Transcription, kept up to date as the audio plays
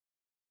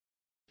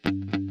Hi,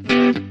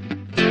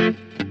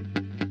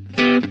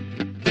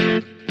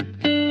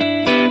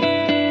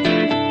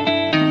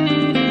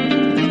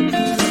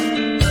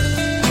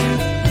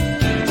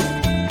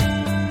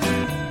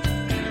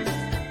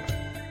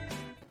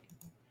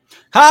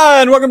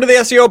 and welcome to the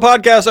SEO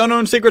Podcast,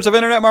 Unknown Secrets of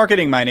Internet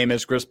Marketing. My name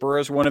is Chris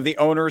Burris, one of the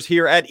owners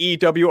here at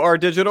EWR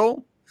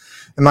Digital.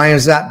 And my name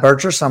is Zach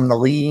Burgess. I'm the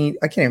lead.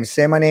 I can't even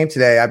say my name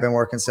today. I've been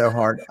working so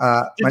hard.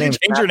 My name is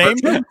change your name?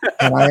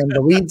 And I am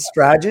the lead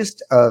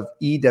strategist of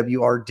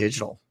EWR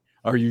Digital.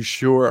 Are you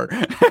sure?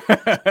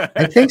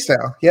 I think so.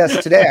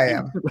 Yes, today I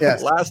am.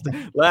 Yes.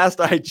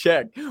 Last I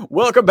checked.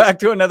 Welcome back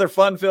to another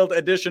fun-filled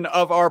edition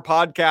of our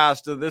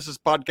podcast. This is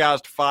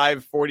podcast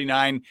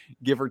 549,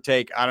 give or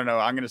take. I don't know.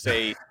 I'm going to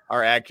say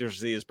our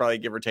accuracy is probably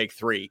give or take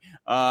 3.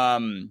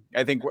 I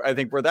think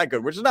we're that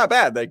good, which is not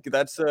bad. Like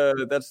that's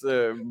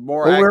the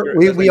more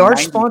accurate. We are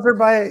sponsored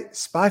by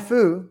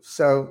SpyFu,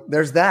 so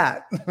there's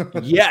that.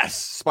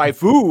 Yes,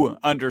 SpyFu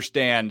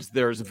understands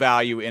there's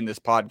value in this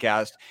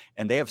podcast,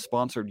 and they have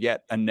sponsored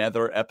yet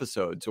another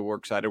episode. So we're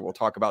excited. We'll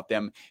talk about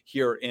them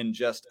here in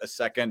just a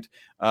second.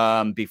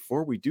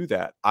 Before we do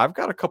that, I've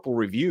got a couple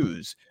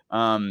reviews.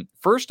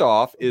 First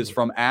off is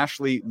from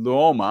Ashley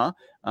Luoma,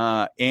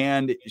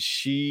 and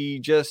she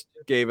just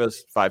gave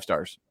us 5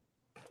 stars.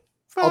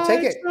 I'll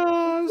take it.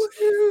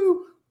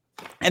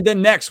 And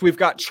then next, we've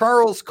got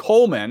Charles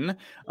Coleman.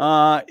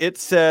 It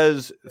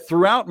says,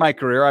 throughout my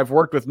career, I've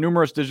worked with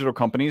numerous digital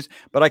companies,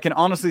 but I can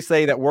honestly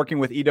say that working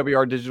with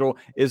EWR Digital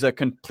is a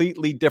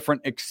completely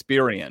different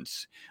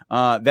experience.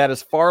 That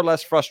is far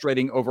less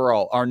frustrating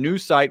overall. Our new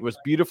site was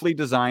beautifully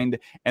designed,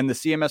 and the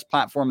CMS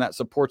platform that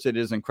supports it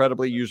is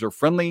incredibly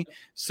user-friendly,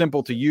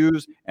 simple to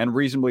use, and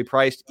reasonably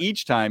priced.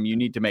 Each time you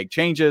need to make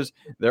changes,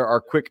 there are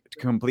quick to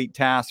complete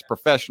tasks,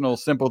 professional,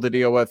 simple to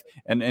deal with,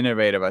 and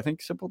innovative. I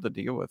think simple to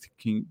deal with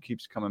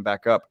keeps coming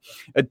back up.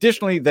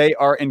 Additionally, they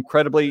are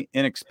incredibly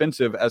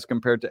inexpensive as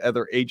compared to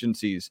other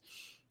agencies.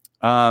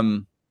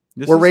 We're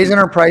raising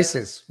our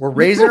prices. We're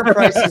raising our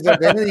prices at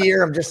the end of the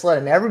year. I'm just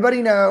letting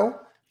everybody know.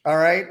 All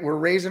right. We're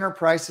raising our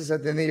prices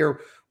at the end of the year.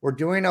 We're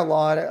doing a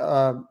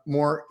lot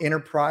more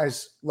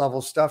enterprise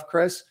level stuff,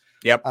 Chris.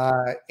 Yep.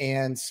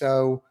 And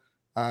so,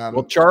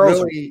 well,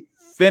 Charles really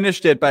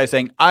finished it by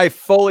saying, I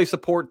fully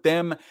support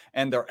them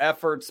and their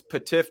efforts.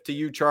 Patif to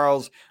you,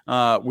 Charles.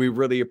 We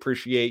really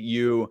appreciate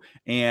you.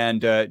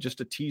 And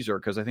just a teaser,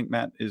 because I think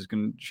Matt is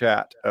going to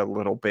chat a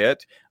little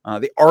bit.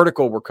 The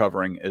article we're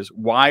covering is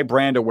why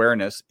brand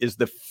awareness is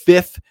the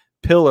 5th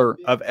pillar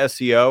of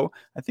SEO.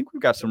 I think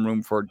we've got some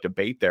room for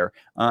debate there,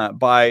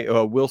 by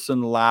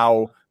Wilson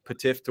Lau,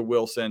 Patif to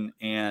Wilson.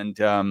 And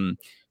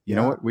you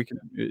know what?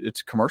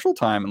 It's commercial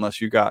time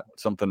unless you got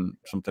something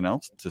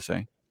else to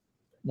say.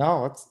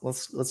 No,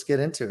 let's get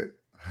into it.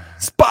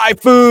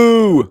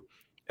 SpyFu,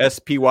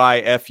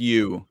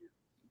 SPYFU,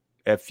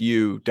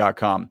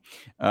 FU.com.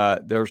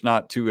 There's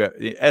not two,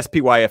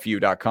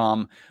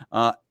 SPYFU.com.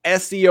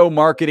 SEO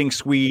marketing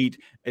suite.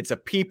 It's a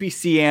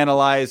PPC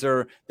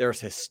analyzer. There's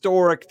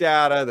historic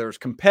data. There's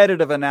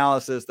competitive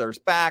analysis. There's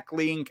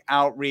backlink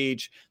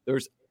outreach.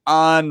 There's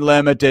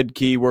unlimited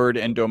keyword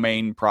and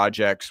domain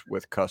projects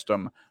with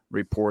custom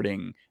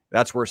reporting.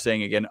 That's what we're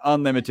saying again,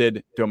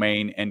 unlimited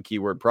domain and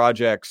keyword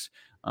projects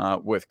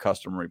with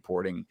custom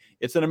reporting.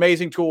 It's an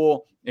amazing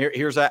tool.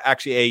 Here's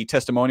actually a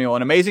testimonial,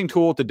 an amazing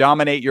tool to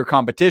dominate your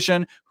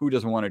competition. Who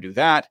doesn't want to do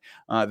that?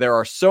 There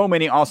are so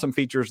many awesome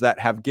features that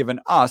have given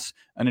us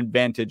an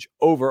advantage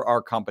over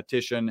our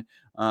competition.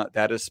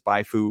 That is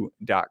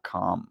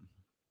spyfu.com.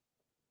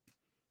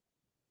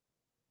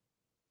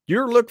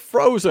 You look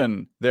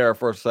frozen there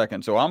for a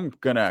second, so I'm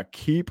going to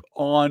keep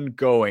on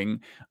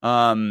going.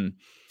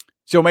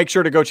 So make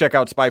sure to go check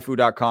out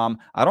spyfu.com.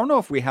 I don't know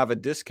if we have a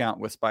discount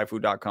with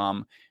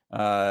spyfu.com.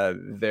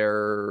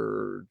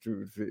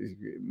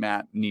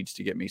 Matt needs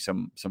to get me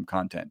some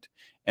content.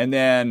 And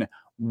then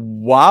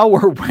while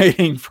we're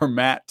waiting for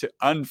Matt to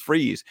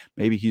unfreeze,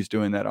 maybe he's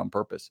doing that on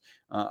purpose.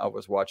 I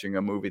was watching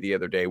a movie the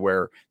other day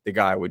where the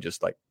guy would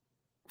just like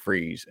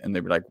freeze and they'd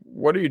be like,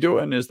 what are you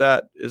doing? Is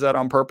that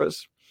on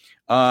purpose?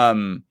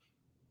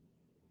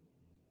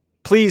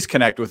 Please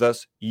connect with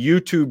us,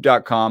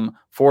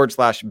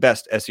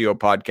 youtube.com/best SEO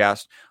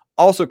podcast.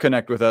 Also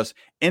connect with us,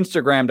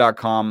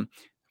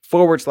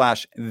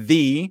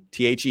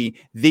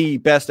 instagram.com/the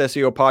best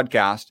SEO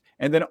podcast.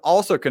 And then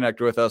also connect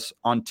with us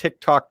on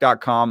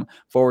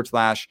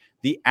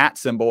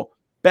tiktok.com/the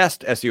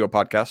best SEO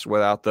podcast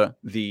without the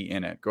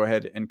in it. Go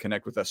ahead and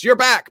connect with us. You're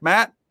back,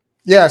 Matt.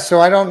 Yeah. So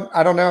I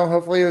don't know.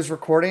 Hopefully it was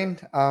recording.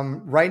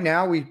 Right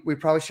now we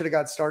probably should have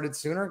got started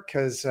sooner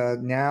because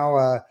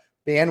now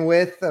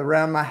bandwidth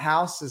around my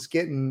house is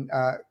getting,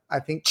 I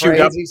think,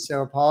 crazy.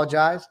 So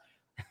apologize.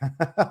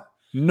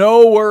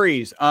 No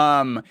worries.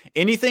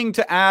 Anything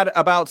to add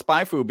about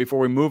SpyFu before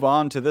we move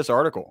on to this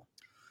article?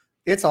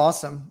 It's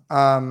awesome.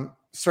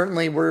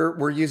 Certainly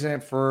we're using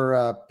it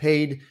for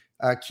paid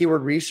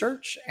keyword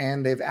research,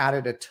 and they've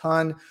added a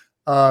ton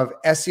of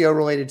SEO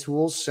related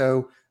tools.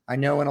 So I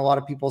know in a lot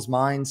of people's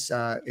minds,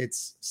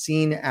 it's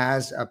seen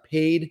as a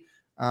paid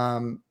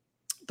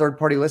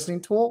third-party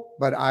listening tool,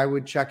 but I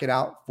would check it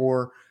out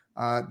for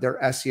their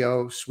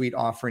SEO suite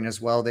offering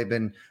as well. They've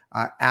been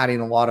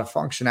adding a lot of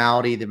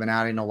functionality. They've been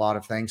adding a lot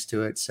of things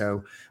to it.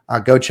 So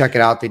go check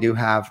it out. They do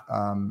have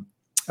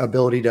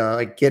ability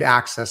to get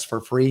access for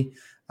free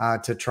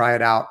to try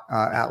it out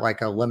at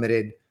like a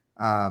limited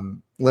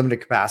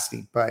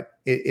capacity. But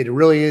it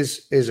really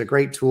is a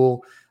great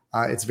tool.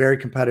 It's very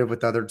competitive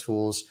with other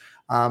tools.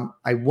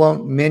 I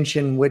won't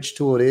mention which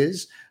tool it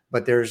is,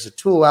 but there's a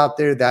tool out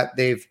there that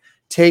they've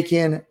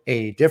taken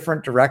a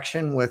different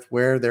direction with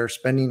where they're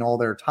spending all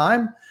their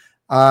time.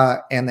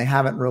 And they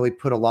haven't really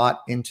put a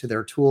lot into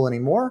their tool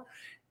anymore.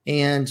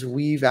 And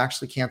we've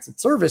actually canceled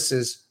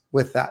services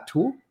with that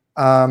tool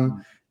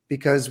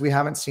because we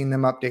haven't seen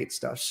them update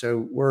stuff.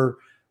 So we're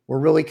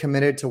really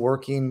committed to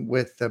working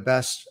with the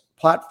best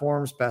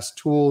platforms, best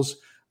tools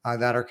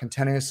that are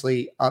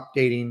continuously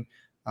updating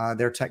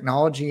their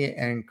technology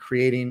and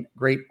creating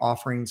great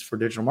offerings for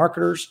digital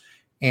marketers.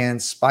 And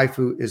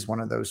SpyFu is one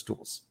of those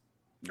tools.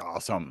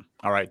 Awesome.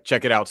 All right.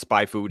 Check it out.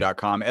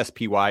 Spyfu.com,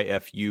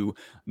 SPYFU.com.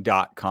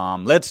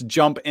 Let's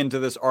jump into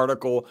this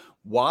article.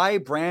 Why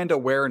Brand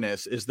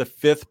Awareness is the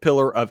Fifth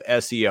Pillar of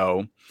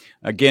SEO,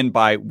 again,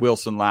 by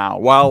Wilson Lau.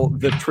 While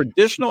the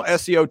traditional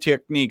SEO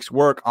techniques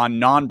work on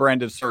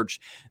non-branded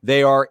search,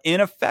 they are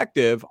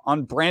ineffective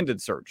on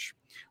branded search.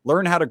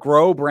 Learn how to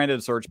grow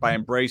branded search by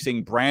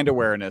embracing brand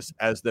awareness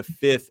as the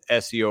fifth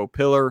SEO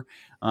pillar.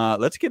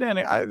 Let's get in.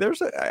 I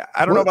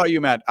don't know about you,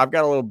 Matt. I've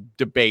got a little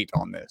debate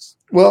on this.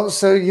 Well,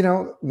 so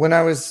when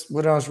I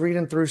was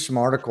reading through some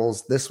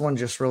articles, this one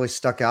just really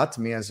stuck out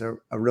to me as a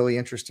really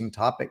interesting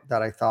topic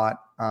that I thought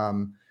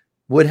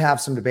would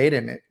have some debate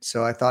in it.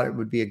 So I thought it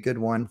would be a good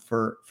one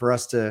for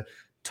us to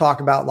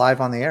talk about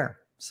live on the air.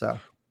 So.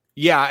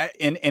 Yeah,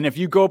 and if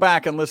you go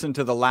back and listen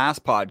to the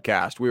last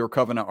podcast, we were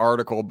covering an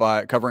article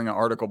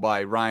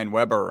by Ryan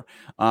Weber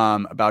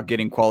about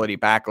getting quality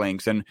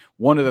backlinks. And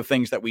one of the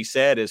things that we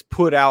said is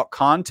put out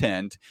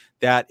content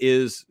that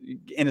is,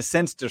 in a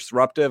sense,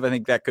 disruptive. I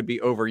think that could be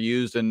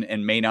overused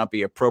and may not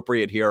be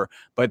appropriate here,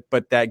 but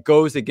that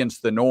goes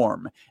against the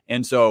norm.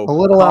 And so a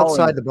little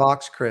outside the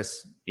box,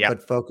 Chris, yeah,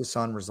 but focus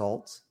on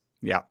results.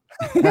 Yeah.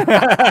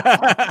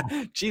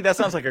 Gee, that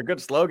sounds like a good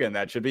slogan.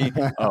 That should be.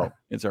 Oh,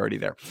 it's already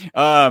there.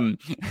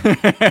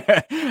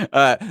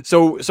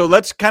 So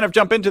let's kind of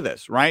jump into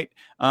this, right?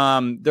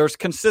 There's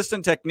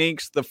consistent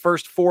techniques. The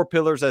first four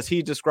pillars, as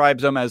he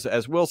describes them,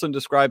 as Wilson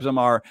describes them,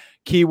 are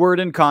keyword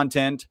and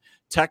content,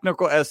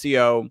 technical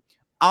SEO,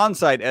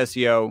 on-site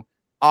SEO,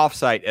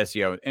 off-site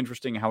SEO.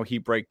 Interesting how he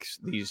breaks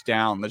these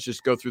down. Let's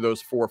just go through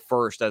those four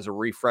first as a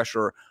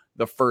refresher.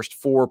 The first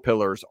four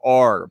pillars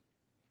are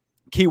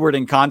keyword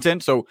and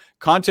content. So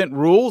content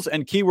rules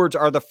and keywords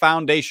are the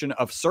foundation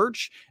of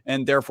search,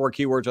 and therefore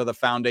keywords are the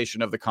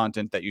foundation of the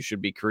content that you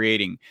should be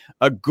creating.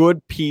 A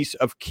good piece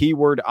of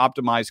keyword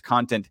optimized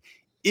content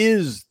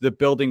is the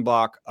building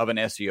block of an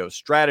SEO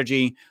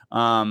strategy.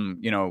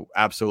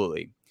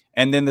 Absolutely.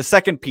 And then the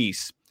second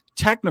piece,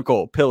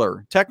 technical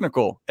pillar,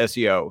 technical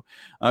SEO.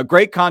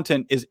 Great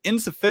content is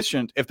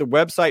insufficient if the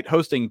website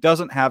hosting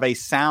doesn't have a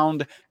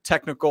sound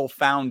technical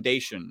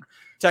foundation.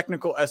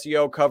 Technical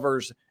SEO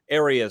covers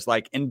areas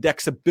like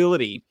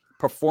indexability,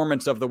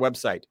 performance of the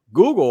website.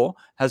 Google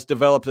has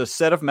developed a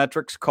set of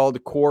metrics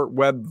called Core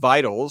Web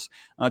Vitals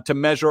to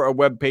measure a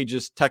web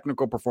page's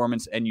technical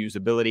performance and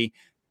usability.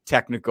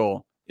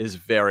 Technical is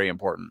very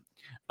important.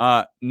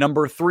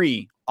 Number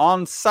 3,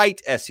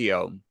 on-site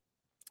SEO.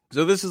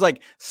 So this is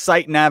like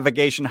site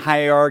navigation,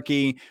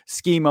 hierarchy,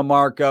 schema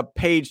markup,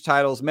 page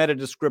titles, meta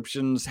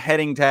descriptions,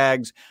 heading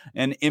tags,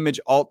 and image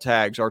alt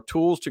tags are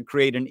tools to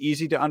create an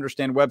easy to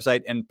understand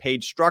website and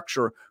page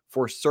structure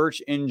for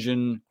search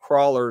engine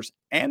crawlers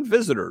and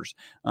visitors.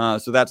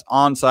 So that's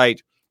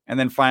on-site. And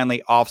then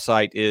finally,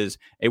 off-site is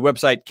a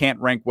website can't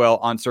rank well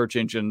on search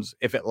engines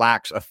if it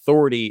lacks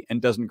authority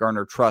and doesn't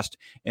garner trust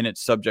in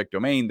its subject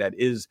domain. That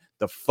is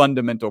the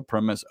fundamental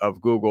premise of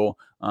Google.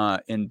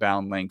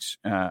 Inbound links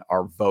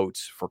are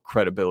votes for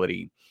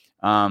credibility.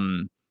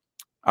 All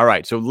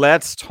right, so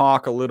let's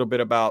talk a little bit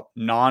about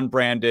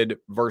non-branded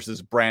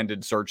versus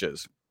branded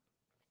searches.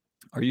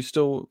 Are you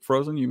still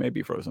frozen? You may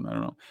be frozen. I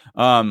don't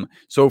know.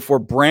 So for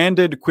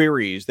branded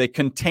queries, they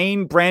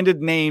contain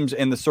branded names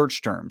in the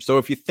search terms. So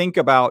if you think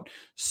about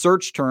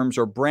search terms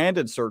or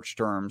branded search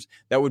terms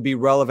that would be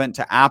relevant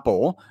to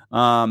Apple,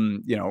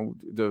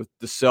 the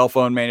cell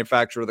phone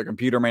manufacturer, the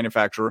computer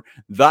manufacturer,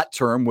 that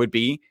term would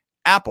be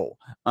Apple.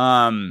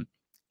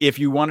 If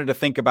you wanted to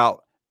think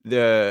about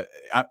and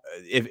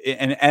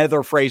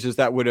other phrases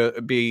that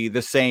would be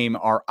the same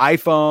are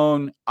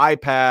iPhone,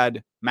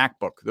 iPad,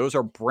 MacBook. Those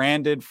are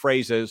branded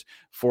phrases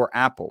for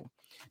Apple.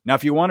 Now,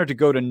 if you wanted to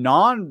go to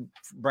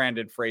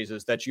non-branded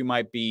phrases that you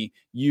might be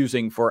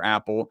using for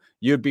Apple,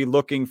 you'd be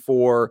looking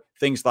for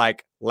things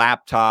like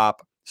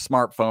laptop,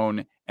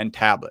 smartphone, and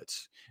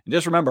tablets. And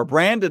just remember,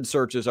 branded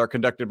searches are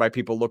conducted by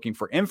people looking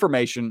for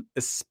information,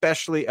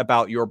 especially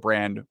about your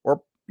brand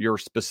or your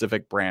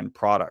specific brand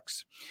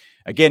products.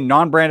 Again,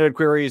 non-branded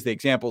queries, the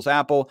examples: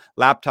 Apple,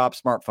 laptop,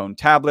 smartphone,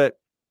 tablet.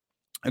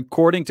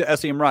 According to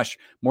SEMrush,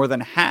 more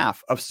than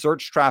half of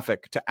search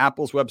traffic to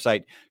Apple's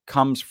website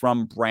comes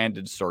from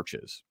branded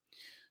searches.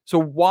 So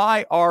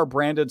why are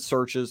branded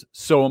searches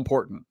so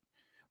important?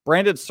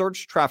 Branded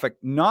search traffic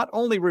not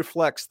only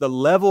reflects the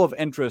level of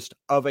interest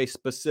of a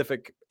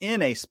specific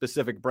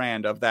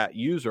brand of that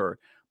user,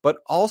 but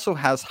also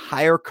has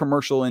higher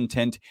commercial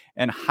intent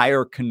and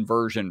higher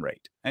conversion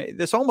rate.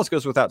 This almost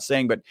goes without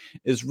saying, but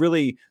is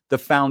really the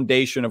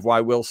foundation of why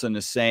Wilson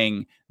is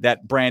saying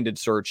that branded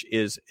search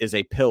is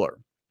a pillar,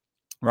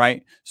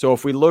 right? So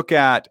if we look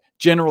at,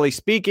 generally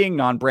speaking,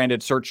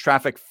 non-branded search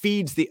traffic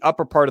feeds the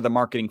upper part of the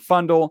marketing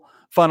funnel,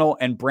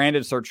 and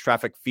branded search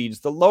traffic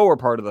feeds the lower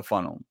part of the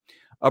funnel.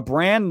 A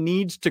brand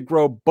needs to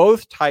grow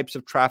both types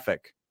of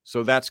traffic,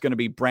 so that's going to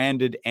be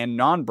branded and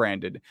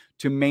non-branded,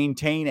 to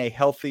maintain a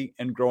healthy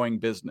and growing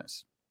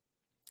business.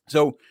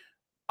 So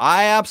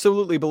I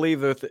absolutely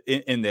believe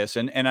in this,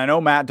 and I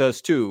know Matt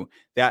does too,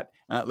 that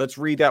let's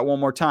read that one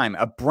more time.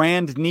 A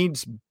brand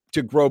needs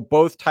to grow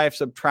both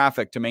types of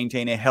traffic to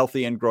maintain a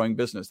healthy and growing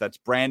business. That's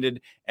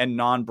branded and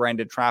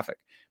non-branded traffic,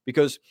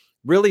 because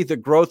really the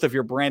growth of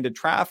your branded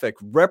traffic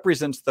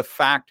represents the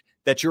fact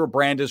that your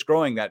brand is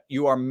growing, that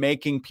you are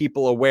making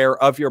people aware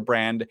of your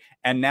brand.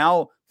 And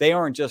now they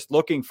aren't just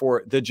looking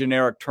for the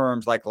generic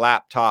terms like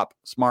laptop,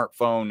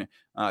 smartphone,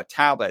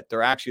 tablet.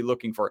 They're actually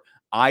looking for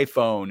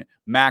iPhone,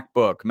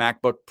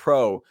 MacBook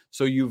Pro.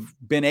 So you've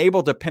been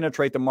able to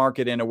penetrate the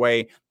market in a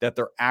way that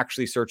they're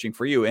actually searching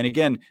for you. And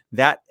again,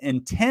 that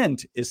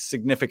intent is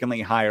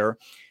significantly higher.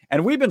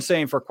 And we've been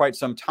saying for quite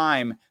some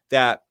time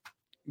that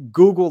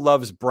Google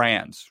loves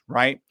brands,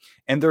 right?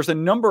 And there's a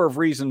number of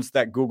reasons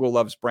that Google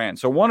loves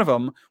brands. So one of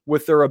them,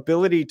 with their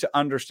ability to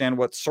understand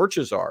what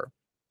searches are,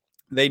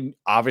 they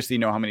obviously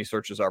know how many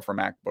searches are for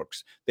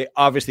MacBooks. They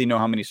obviously know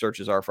how many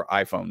searches are for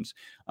iPhones,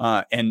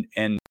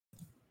 and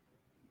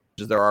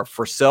there are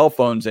for cell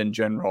phones in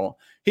general.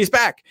 He's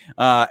back,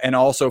 and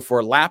also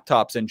for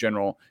laptops in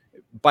general.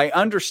 By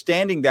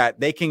understanding that,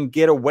 they can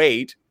get a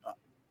weight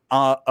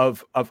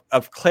of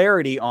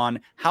clarity on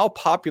how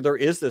popular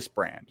is this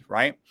brand,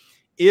 right?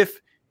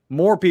 If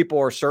more people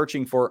are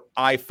searching for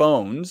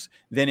iPhones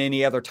than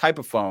any other type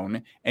of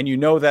phone, and you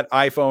know that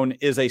iPhone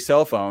is a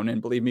cell phone,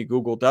 and believe me,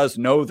 Google does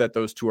know that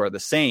those two are the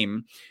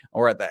same,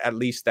 or at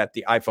least that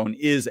the iPhone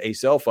is a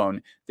cell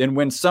phone, then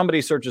when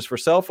somebody searches for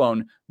cell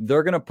phone,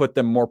 they're going to put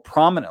them more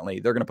prominently.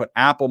 They're going to put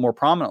Apple more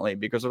prominently,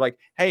 because they're like,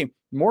 hey,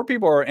 more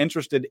people are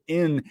interested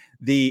in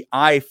the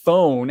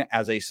iPhone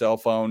as a cell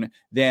phone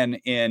than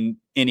in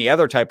any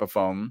other type of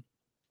phone,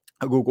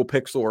 a Google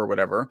Pixel or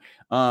whatever.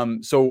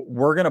 So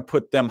we're going to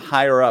put them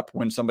higher up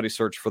when somebody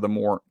searches for the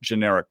more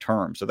generic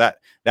term. So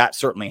that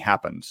certainly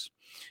happens.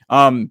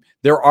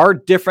 There are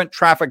different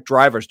traffic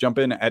drivers. Jump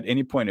in at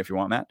any point if you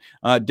want,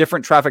 Matt.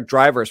 Different traffic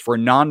drivers for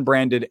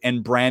non-branded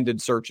and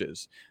branded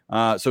searches.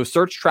 So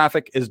search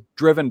traffic is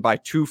driven by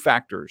two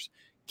factors: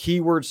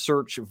 keyword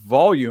search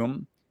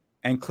volume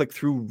and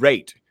click-through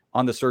rate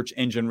on the search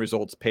engine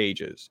results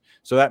pages.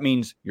 So that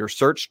means your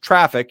search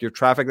traffic, your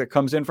traffic that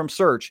comes in from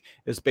search,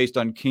 is based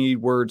on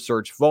keyword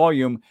search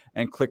volume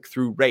and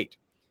click-through rate.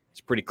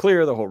 It's pretty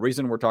clear. The whole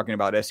reason we're talking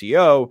about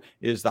SEO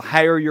is the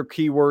higher your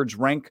keywords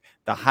rank,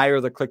 the higher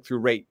the click-through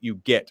rate you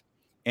get.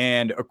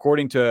 And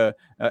according to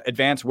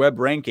Advanced Web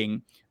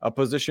Ranking, a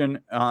position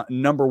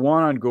number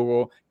one on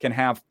Google can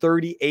have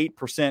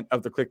 38%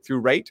 of the click-through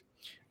rate.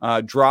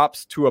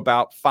 Drops to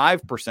about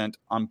 5%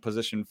 on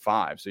position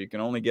 5. So you can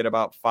only get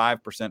about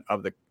 5%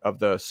 of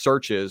the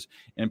searches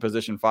in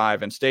position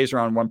 5, and stays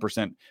around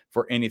 1%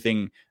 for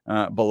anything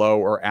below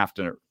or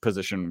after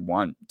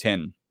position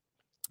 10.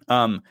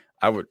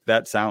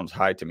 That sounds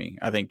high to me.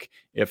 I think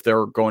if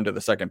they're going to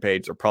the second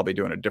page, they're probably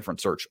doing a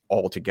different search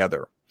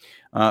altogether.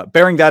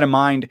 Bearing that in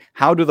mind,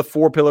 how do the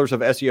 4 pillars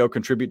of SEO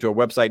contribute to a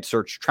website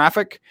search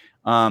traffic?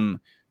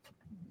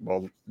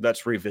 Well,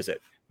 let's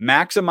revisit.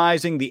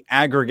 Maximizing the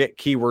aggregate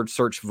keyword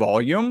search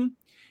volume,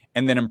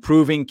 and then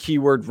improving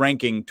keyword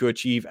ranking to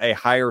achieve a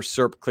higher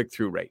SERP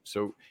click-through rate.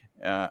 So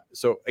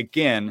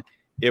again,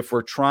 if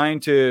we're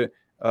trying to,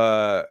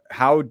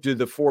 how do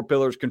the 4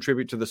 pillars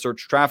contribute to the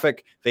search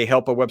traffic? They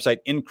help a website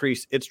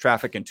increase its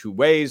traffic in 2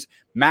 ways: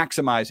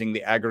 maximizing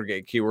the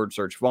aggregate keyword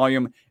search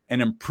volume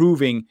and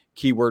improving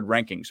keyword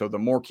ranking. So the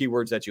more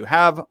keywords that you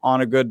have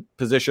on a good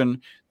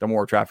position, the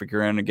more traffic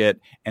you're going to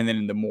get. And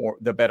then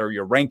the better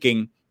your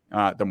ranking,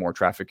 the more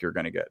traffic you're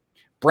going to get.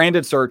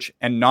 Branded search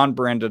and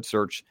non-branded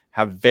search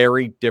have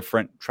very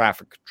different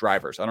traffic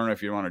drivers. I don't know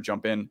if you want to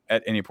jump in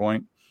at any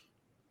point.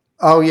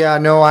 Oh yeah,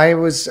 no, I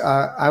was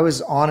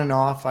on and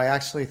off. I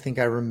actually think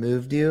I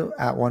removed you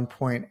at one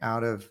point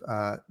out of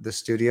the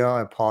studio.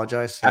 I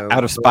apologize. So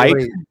out of spite?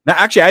 No,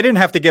 actually, I didn't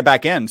have to get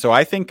back in, so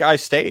I think I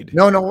stayed.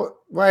 No,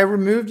 well, I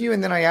removed you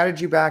and then I added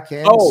you back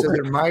in. Oh, so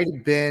there might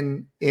have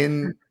been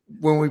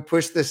when we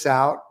pushed this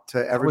out to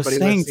everybody. I was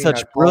saying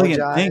such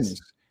brilliant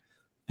things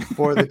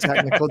for the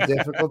technical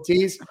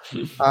difficulties.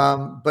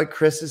 But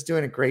Chris is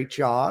doing a great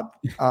job.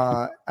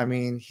 I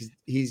mean,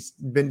 he's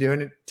been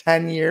doing it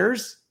 10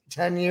 years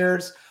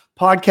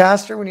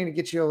podcaster. We need to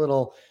get you a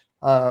little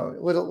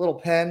little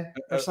pen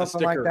or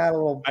something like that.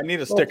 I need a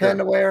little sticker. Pen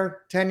to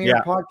wear.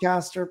 10-year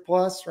podcaster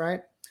plus,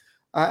 right?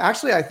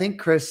 Actually, I think,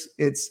 Chris,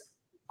 it's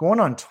going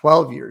on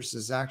 12 years.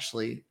 Is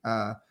actually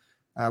 10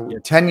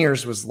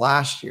 years was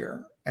last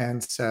year,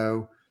 and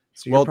so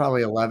you're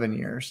probably 11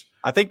 years.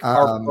 I think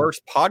our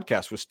first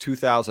podcast was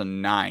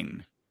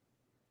 2009.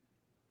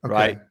 Okay.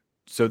 Right.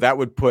 So that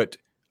would put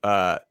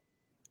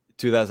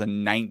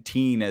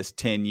 2019 as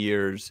 10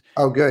 years.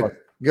 Oh, good.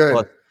 Good.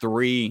 Plus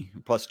 3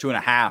 plus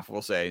 2.5,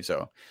 we'll say.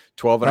 So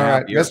 12 and a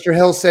half years. Mr.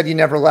 Hill said you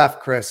never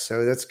left, Chris.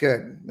 So that's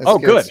good.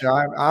 That's good. So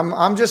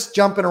I'm just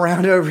jumping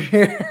around over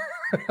here.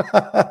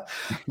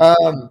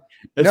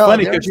 It's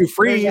funny because you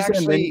freeze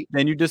and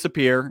then you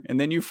disappear, and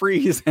then you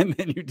freeze and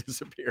then you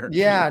disappear.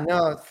 Yeah,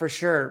 no, for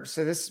sure.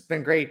 So this has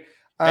been great.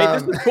 Hey,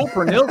 this is cool.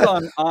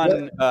 Pernill's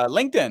on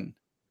LinkedIn.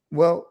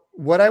 Well,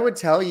 what I would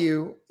tell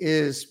you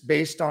is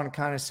based on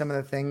kind of some of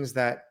the things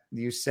that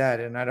you said,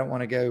 and I don't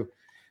want to go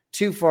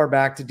too far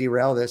back to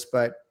derail this,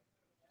 but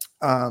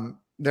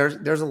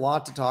there's a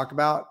lot to talk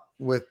about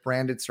with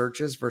branded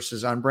searches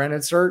versus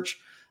unbranded search.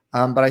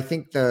 But I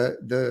think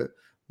the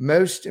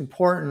most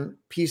important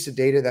piece of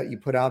data that you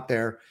put out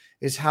there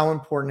is how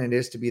important it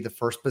is to be the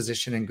first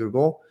position in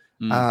Google.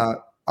 A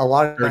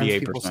lot of times 38%.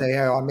 People say,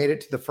 "Oh, I made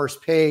it to the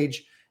first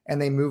page,"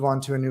 and they move on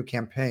to a new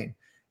campaign.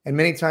 And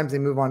many times they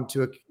move on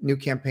to a new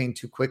campaign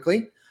too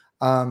quickly.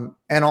 And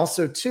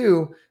also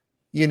too,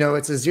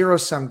 it's a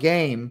zero-sum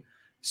game.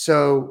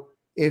 So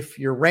if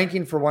you're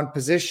ranking for one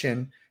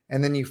position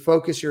and then you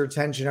focus your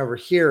attention over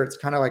here, it's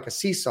kind of like a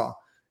seesaw.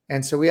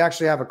 And so we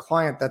actually have a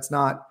client that's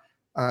not,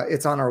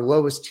 it's on our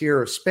lowest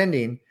tier of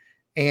spending.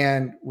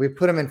 And we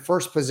put them in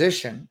first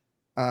position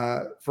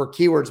for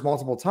keywords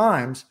multiple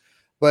times.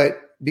 But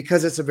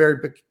because it's a very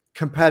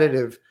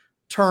competitive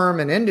term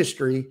and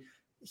industry,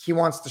 he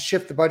wants to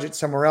shift the budget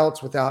somewhere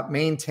else without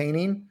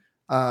maintaining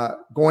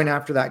going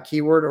after that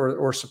keyword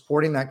or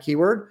supporting that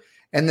keyword.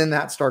 And then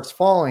that starts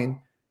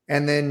falling.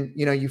 And then,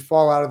 you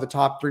fall out of the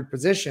top 3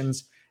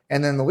 positions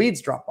and then the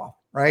leads drop off.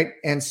 Right.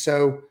 And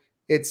so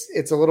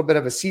it's a little bit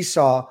of a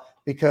seesaw,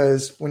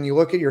 because when you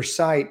look at your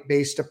site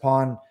based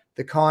upon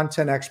the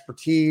content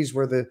expertise,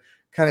 where the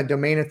kind of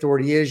domain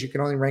authority is, you can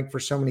only rank for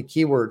so many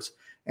keywords.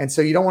 And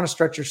so you don't want to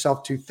stretch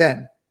yourself too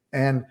thin.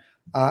 And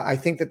I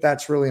think that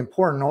that's really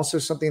important. Also,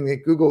 something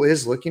that Google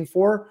is looking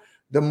for,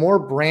 the more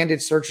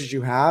branded searches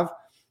you have,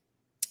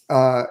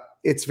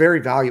 it's very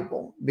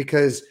valuable,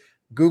 because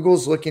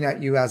Google's looking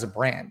at you as a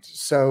brand.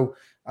 So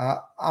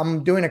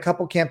I'm doing a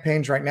couple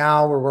campaigns right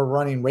now where we're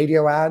running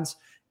radio ads,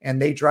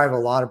 and they drive a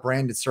lot of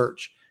branded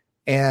search,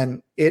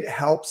 and it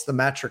helps the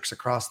metrics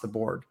across the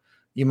board.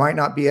 You might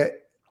not be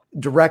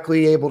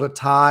directly able to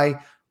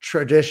tie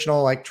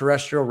traditional, like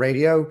terrestrial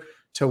radio,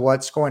 to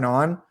what's going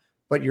on,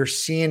 but you're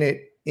seeing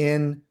it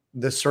in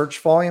the search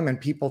volume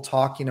and people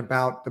talking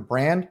about the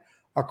brand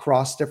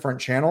across different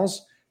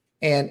channels,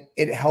 and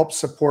it helps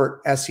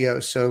support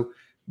SEO. So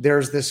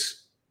there's this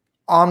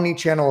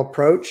omni-channel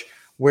approach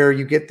where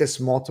you get this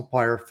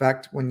multiplier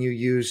effect when you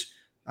use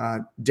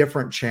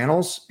different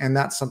channels, and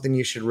that's something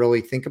you should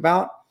really think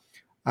about.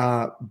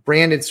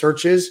 Branded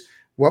searches,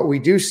 what we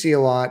do see a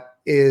lot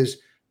is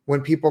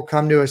when people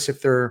come to us,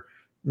 if they're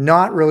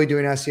not really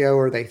doing SEO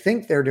or they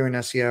think they're doing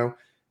SEO,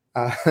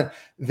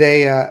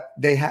 they're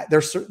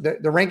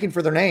ranking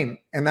for their name,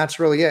 and that's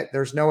really it.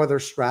 There's no other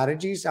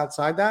strategies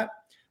outside that,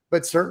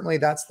 but certainly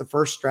that's the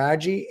first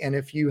strategy. And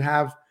if you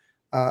have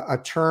a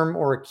term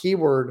or a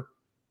keyword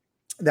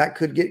that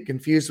could get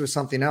confused with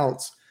something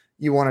else,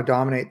 you want to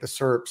dominate the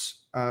SERPs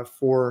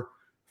for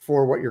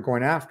what you're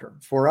going after.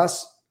 For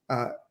us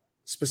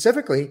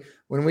specifically,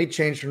 when we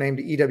changed our name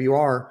to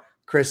EWR,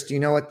 Chris, do you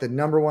know what the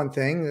number one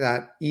thing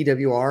that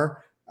EWR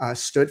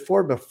stood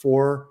for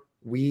before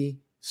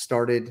we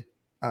started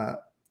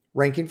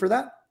ranking for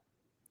that?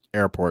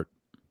 Airport.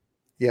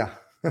 Yeah.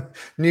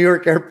 New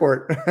York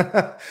Airport.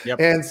 Yep.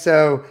 And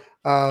so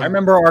I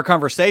remember our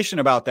conversation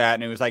about that,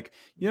 and it was like,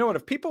 what,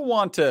 if people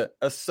want to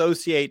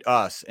associate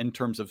us in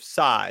terms of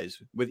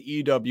size with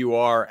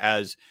EWR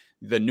as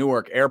the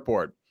Newark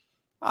Airport,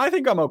 I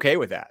think I'm okay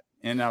with that.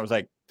 And I was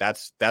like,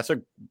 that's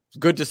a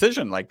good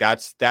decision. Like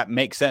that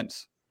makes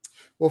sense.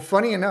 Well,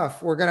 funny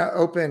enough, we're going to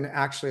open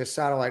actually a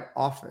satellite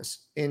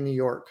office in New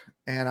York.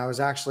 And I was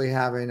actually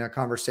having a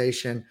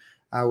conversation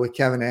with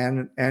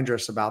Kevin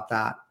Andrus about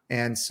that.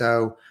 And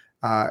so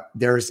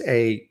there's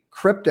a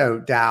crypto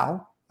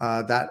DAO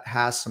that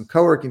has some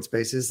co-working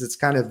spaces. It's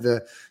kind of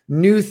the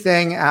new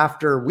thing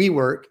after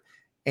WeWork.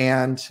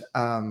 And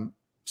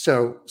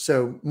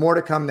so more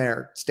to come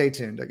there. Stay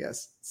tuned, I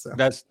guess. So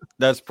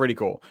that's pretty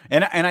cool.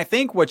 And I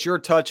think what you're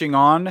touching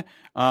on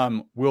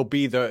will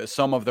be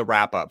some of the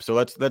wrap up. So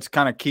let's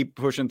kind of keep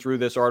pushing through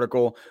this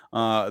article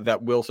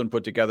that Wilson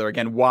put together.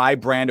 Again, why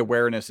brand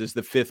awareness is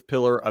the 5th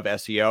pillar of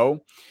SEO.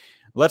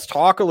 Let's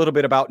talk a little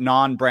bit about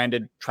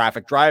non-branded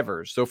traffic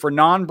drivers. So for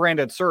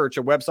non-branded search,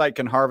 a website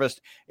can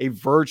harvest a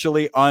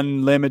virtually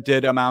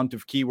unlimited amount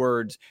of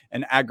keywords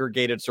and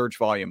aggregated search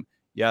volume.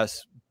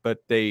 Yes, but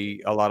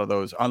a lot of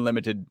those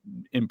unlimited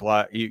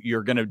imply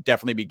you're going to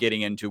definitely be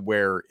getting into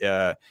where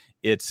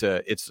it's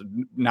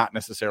not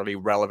necessarily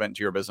relevant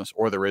to your business,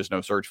 or there is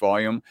no search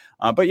volume.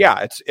 But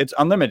yeah, it's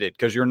unlimited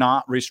because you're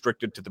not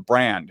restricted to the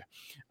brand.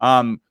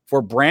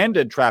 For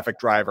branded traffic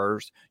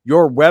drivers,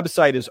 your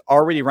website is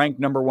already ranked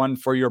number 1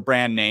 for your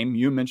brand name.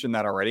 You mentioned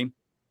that already.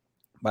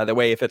 By the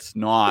way, if it's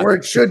not, or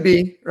it should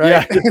be,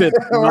 right? Yeah,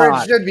 or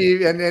it should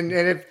be. And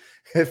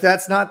if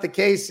that's not the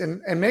case,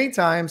 and many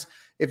times,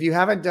 if you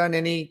haven't done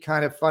any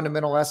kind of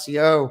fundamental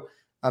SEO,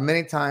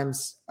 many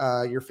times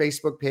your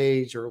Facebook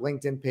page or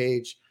LinkedIn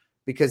page,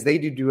 because they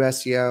do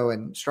SEO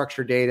and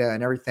structured data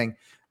and everything,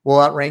 will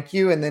outrank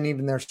you. And then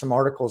even there's some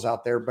articles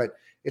out there, but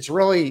it's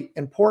really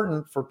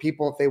important for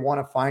people, if they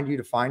want to find you,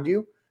 to find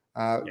you.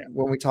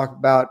 When we talk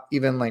about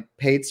even like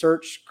paid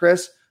search,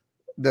 Chris,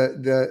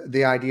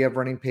 the idea of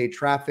running paid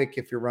traffic,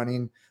 if you're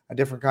running a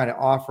different kind of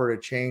offer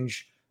to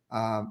change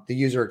the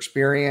user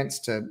experience,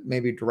 to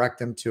maybe direct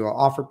them to an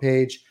offer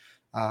page.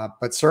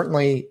 But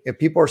certainly if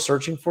people are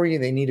searching for you,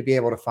 they need to be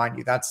able to find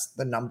you. That's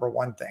the number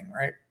one thing,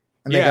 right?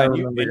 And they got to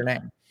remember your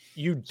name.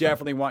 You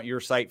definitely want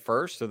your site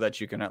first, so that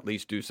you can at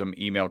least do some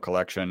email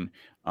collection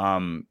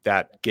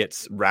that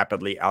gets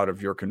rapidly out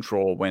of your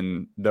control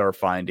when they're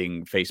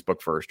finding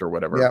Facebook first or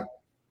whatever. Yeah.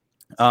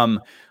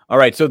 All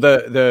right. So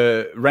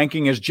the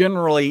ranking is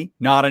generally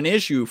not an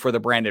issue for the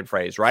branded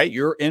phrase, right?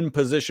 You're in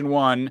position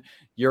 1.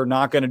 You're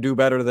not going to do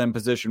better than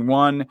position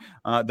 1.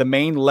 The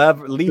main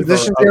lever.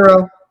 Position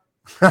 0.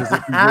 We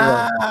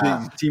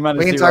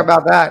can talk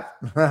about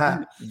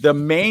that. The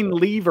main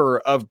lever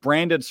of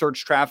branded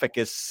search traffic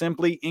is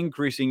simply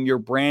increasing your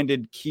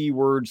branded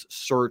keywords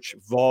search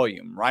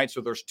volume, right?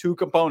 So there's 2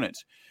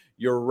 components: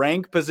 your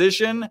rank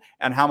position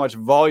and how much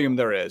volume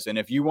there is. And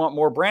if you want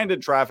more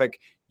branded traffic,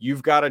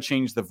 you've got to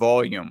change the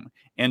volume.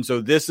 And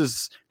so this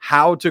is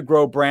how to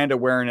grow brand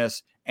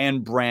awareness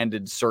and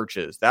branded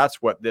searches. That's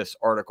what this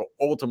article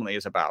ultimately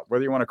is about,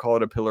 whether you want to call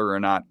it a pillar or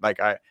not. Like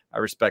I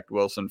respect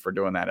Wilson for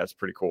doing that. That's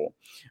pretty cool.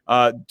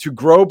 To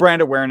grow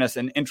brand awareness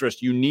and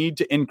interest, you need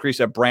to increase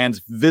a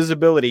brand's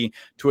visibility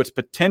to its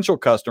potential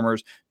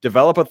customers,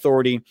 develop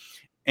authority,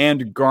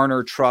 and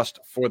garner trust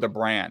for the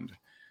brand.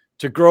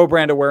 To grow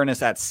brand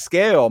awareness at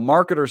scale,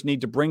 marketers need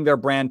to bring their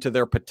brand to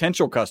their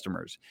potential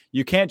customers.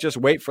 You can't just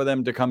wait for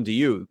them to come to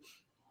you.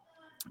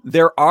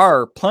 There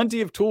are plenty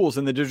of tools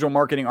in the digital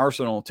marketing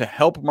arsenal to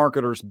help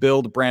marketers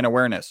build brand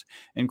awareness,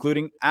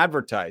 including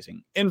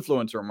advertising,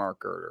 influencer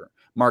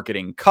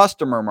marketing,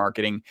 customer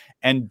marketing,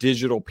 and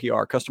digital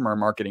PR. Customer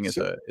marketing is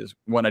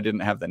one I didn't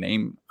have the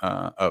name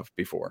of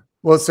before.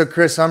 Well, so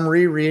Chris, I'm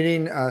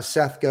rereading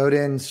Seth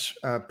Godin's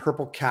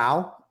Purple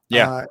Cow.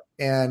 Yeah.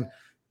 And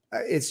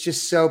it's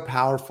just so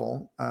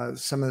powerful.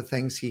 Some of the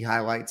things he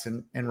highlights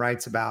and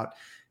writes about.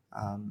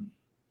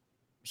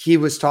 He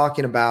was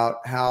talking about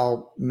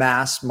how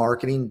mass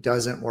marketing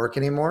doesn't work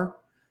anymore.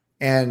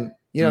 And,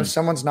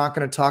 someone's not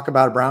going to talk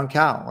about a brown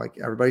cow. Like,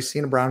 everybody's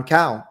seen a brown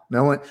cow.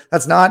 No one,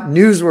 that's not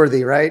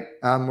newsworthy, right?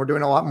 We're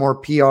doing a lot more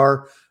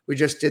PR. We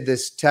just did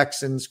this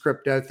Texans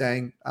crypto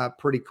thing.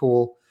 Pretty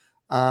cool.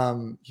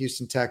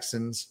 Houston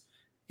Texans.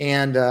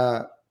 And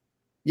no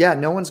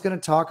one's going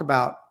to talk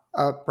about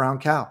a brown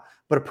cow,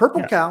 but a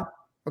purple cow.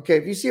 Okay,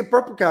 if you see a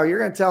purple cow, you're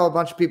going to tell a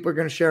bunch of people, are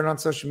going to share it on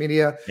social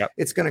media. Yep.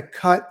 It's going to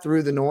cut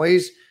through the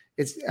noise.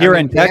 It's here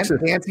in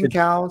Texas, dancing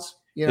cows.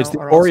 It's the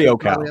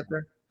Oreo cow. Up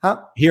there.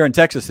 Huh? Here in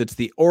Texas, it's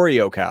the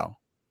Oreo cow.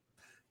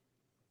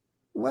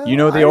 Well, you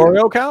know the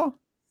Oreo cow?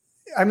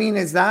 I mean,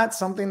 is that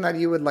something that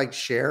you would like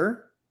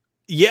share?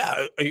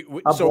 Yeah, a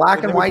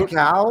black and white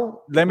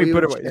cow. Let me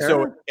put it away.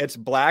 So it's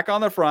black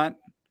on the front,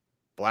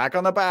 black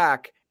on the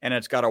back, and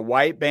it's got a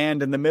white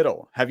band in the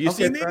middle. Have you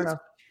seen these?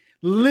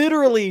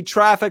 Literally,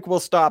 traffic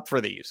will stop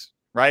for these,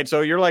 right?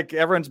 So you're like,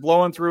 everyone's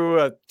blowing through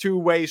a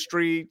 2-way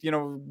street,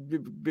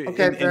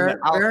 Okay,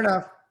 fair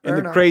enough. In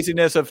the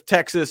craziness of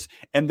Texas.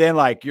 And then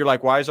you're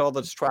like, why is all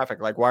this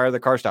traffic? Like, why are the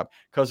cars stopped?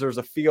 Because there's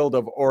a field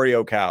of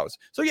Oreo cows.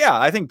 So yeah,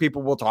 I think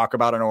people will talk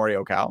about an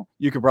Oreo cow.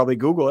 You could probably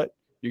Google it.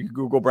 You could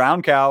Google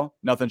brown cow.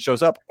 Nothing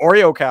shows up.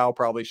 Oreo cow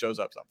probably shows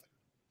up something.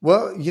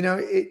 Well,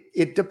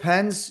 it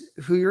depends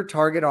who your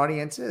target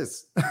audience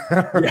is,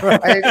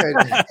 right?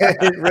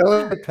 It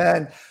really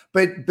depends.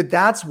 But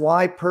that's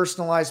why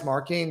personalized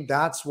marketing,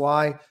 that's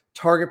why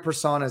target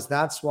personas,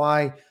 that's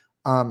why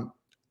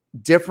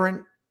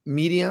different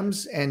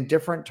mediums and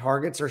different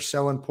targets are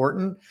so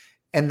important.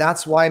 And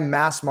that's why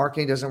mass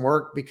marketing doesn't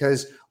work,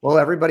 because,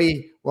 almost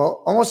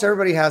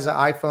everybody has an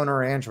iPhone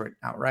or Android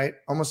now, right?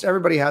 Almost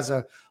everybody has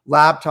a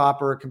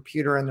laptop or a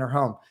computer in their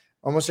home.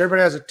 Almost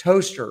everybody has a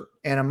toaster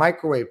and a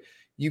microwave.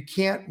 You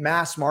can't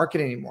mass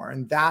market anymore.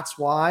 And that's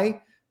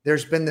why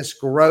there's been this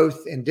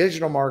growth in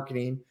digital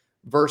marketing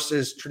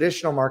versus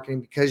traditional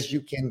marketing, because you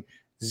can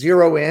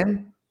zero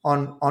in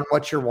on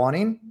what you're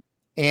wanting.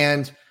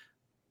 And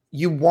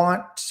you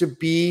want to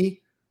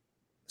be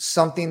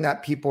something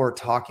that people are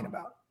talking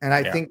about. And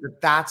I think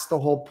that's the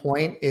whole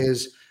point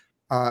is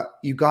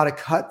you got to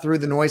cut through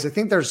the noise. I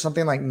think there's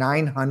something like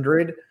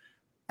 900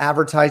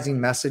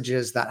 advertising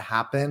messages that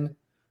happen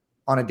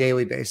on a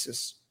daily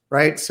basis,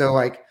 right? So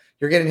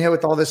you're getting hit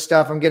with all this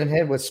stuff. I'm getting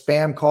hit with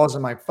spam calls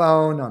on my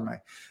phone, on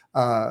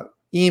my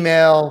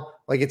email.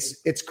 Like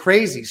it's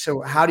crazy.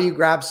 So how do you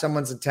grab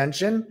someone's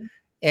attention?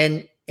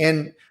 And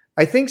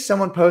I think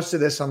someone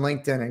posted this on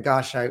LinkedIn, and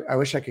gosh, I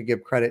wish I could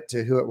give credit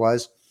to who it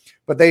was,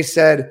 but they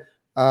said,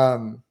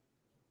 I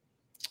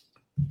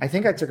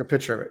think I took a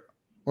picture of it.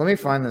 Let me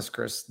find this,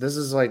 Chris. This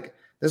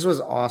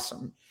was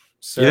awesome.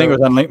 So you think it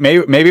was on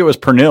maybe it was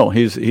Pernil.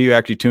 He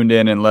actually tuned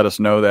in and let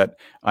us know that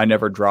I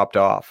never dropped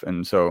off.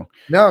 And so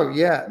no,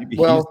 yeah. He's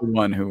the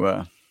one who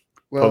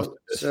posted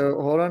this.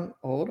 So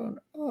hold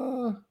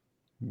on.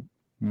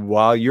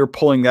 While you're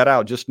pulling that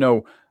out, just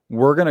know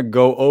we're going to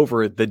go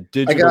over the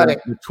digital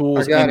the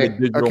tools in the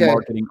digital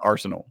marketing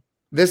arsenal.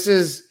 I'm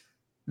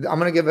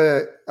going to give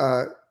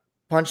a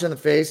punch in the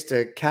face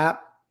to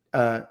Cap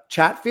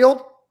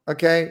Chatfield.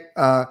 Okay.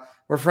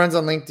 We're friends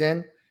on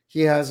LinkedIn.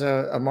 He has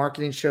a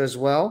marketing show as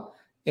well.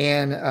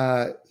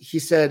 And he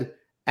said,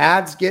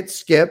 ads get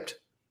skipped,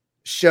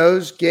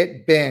 shows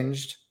get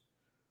binged,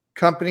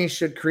 companies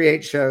should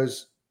create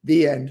shows,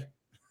 the end.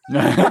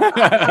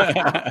 Hashtag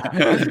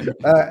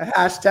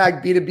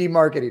B2B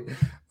marketing.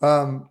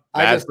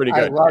 That's pretty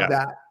good. I love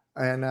that.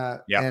 And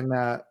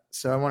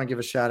so I want to give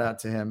a shout out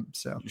to him.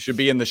 So you should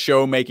be in the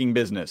show making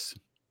business.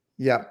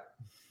 Yeah.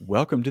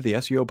 Welcome to the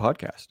SEO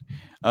podcast.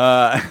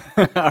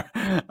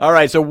 All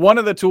right. So one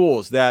of the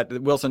tools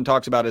that Wilson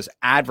talks about is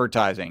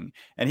advertising,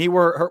 and he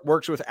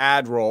works with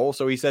AdRoll.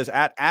 So he says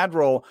at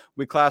AdRoll,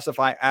 we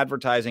classify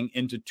advertising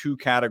into two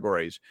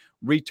categories: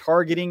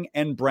 retargeting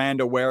and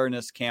brand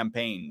awareness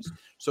campaigns.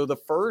 So the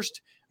first,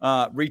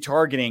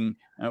 retargeting,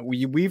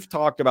 we've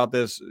talked about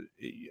this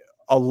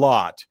a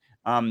lot.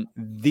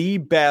 The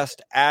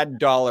best ad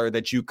dollar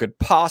that you could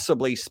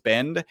possibly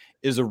spend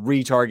is a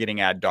retargeting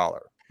ad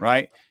dollar,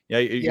 right? Yeah,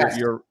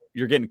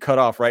 you're getting cut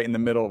off right in the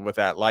middle with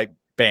that light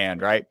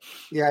band, right?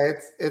 Yeah,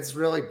 it's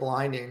really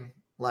blinding,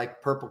 like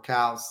purple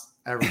cows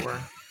everywhere.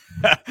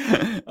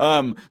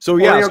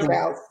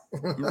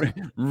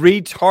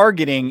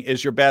 Retargeting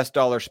is your best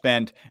dollar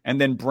spent, and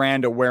then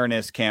brand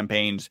awareness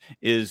campaigns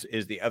is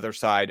the other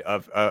side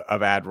of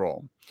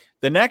AdRoll.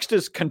 The next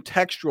is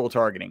contextual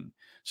targeting.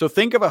 So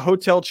think of a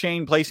hotel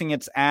chain placing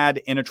its ad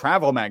in a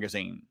travel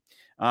magazine.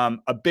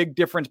 A big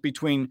difference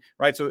between,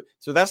 right? So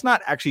that's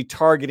not actually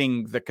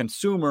targeting the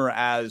consumer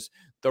as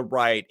the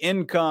right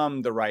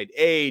income, the right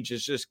age.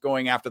 It's just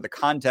going after the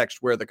context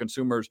where the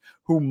consumers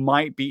who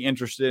might be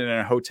interested in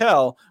a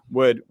hotel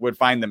would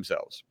find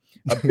themselves.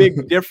 A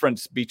big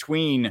difference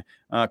between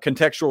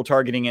contextual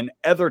targeting and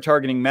other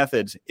targeting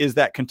methods is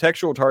that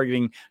contextual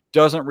targeting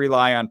doesn't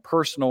rely on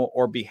personal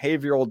or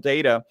behavioral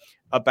data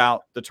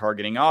about the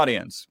targeting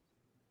audience,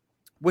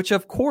 which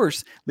of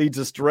course leads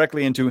us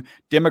directly into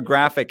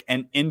demographic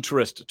and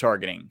interest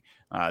targeting.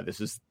 This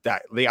is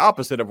the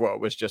opposite of what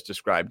was just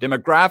described.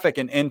 Demographic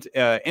and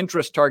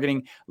interest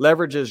targeting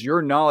leverages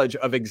your knowledge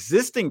of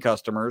existing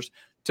customers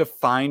to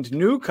find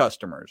new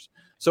customers.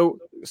 So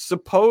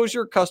suppose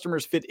your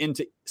customers fit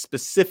into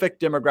specific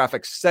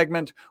demographic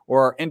segment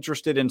or are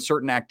interested in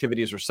certain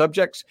activities or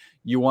subjects.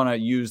 You want to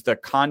use the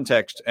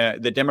context,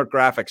 the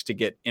demographics to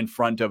get in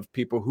front of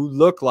people who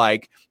look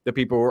like the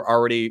people who are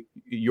already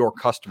your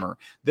customer.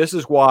 This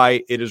is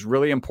why it is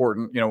really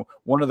important.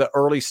 One of the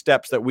early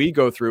steps that we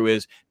go through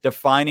is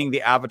defining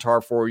the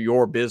avatar for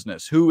your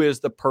business. Who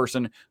is the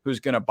person who's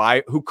going to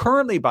buy, who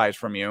currently buys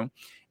from you?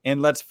 And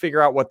let's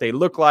figure out what they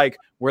look like,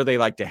 where they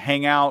like to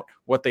hang out,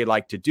 what they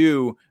like to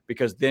do,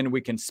 because then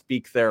we can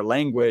speak their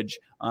language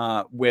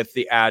with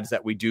the ads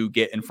that we do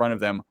get in front of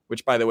them,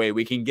 which, by the way,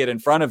 we can get in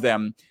front of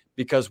them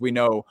because we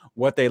know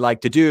what they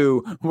like to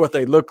do, what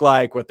they look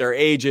like, what their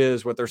age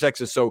is, what their sex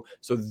is. So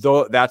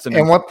that's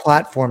and what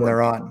platform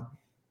they're on.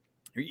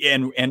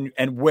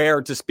 And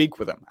where to speak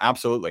with them.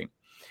 Absolutely.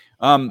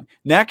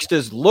 Next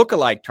is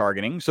lookalike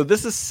targeting. So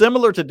this is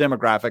similar to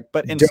demographic,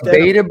 but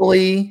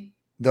debatably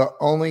the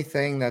only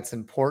thing that's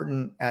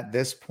important at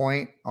this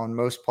point on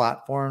most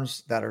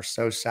platforms that are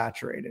so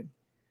saturated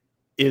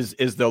is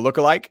the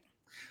lookalike.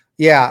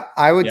 Yeah,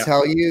 I would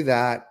tell you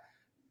that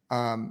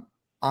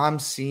I'm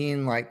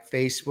seeing like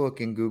Facebook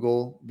and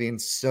Google being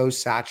so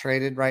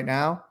saturated right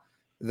now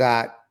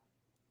that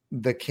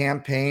the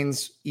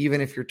campaigns, even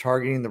if you're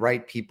targeting the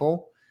right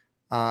people,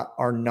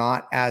 are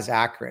not as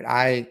accurate.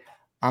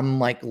 I'm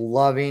like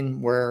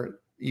loving where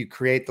you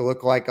create the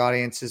lookalike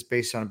audiences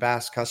based on a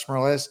vast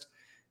customer list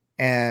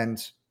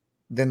and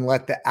then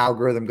let the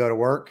algorithm go to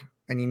work.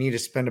 And you need to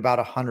spend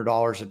about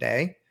 $100 a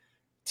day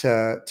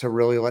to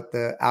really let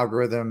the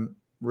algorithm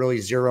really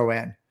zero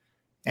in.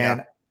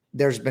 And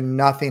there's been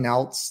nothing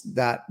else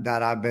that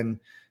I've been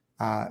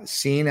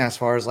seeing as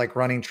far as like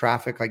running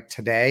traffic like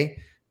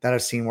today that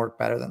I've seen work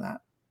better than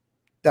that.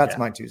 That's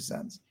my 2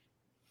 cents.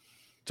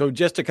 So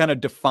just to kind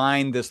of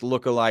define this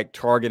lookalike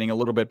targeting a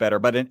little bit better,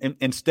 but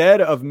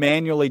instead of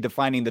manually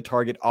defining the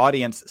target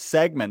audience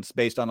segments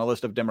based on a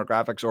list of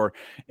demographics or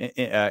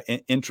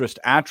interest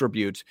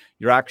attributes,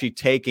 you're actually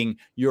taking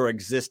your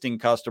existing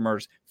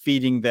customers,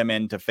 feeding them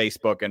into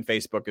Facebook, and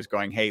Facebook is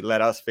going, hey,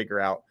 let us figure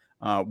out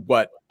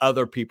what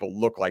other people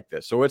look like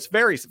this. So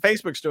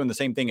Facebook's doing the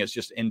same thing as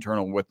just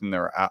internal within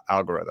their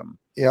algorithm.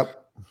 Yep.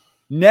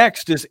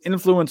 Next is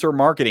influencer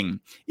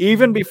marketing.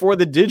 Even before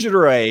the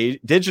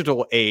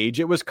digital age,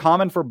 it was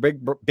common for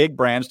big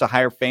brands to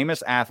hire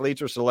famous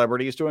athletes or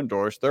celebrities to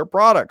endorse their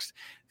products.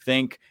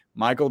 Think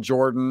Michael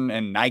Jordan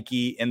and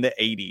Nike in the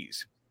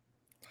 80s.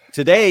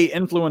 Today,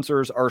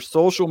 influencers are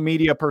social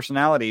media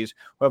personalities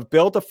who have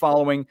built a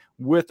following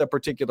with a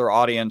particular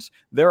audience.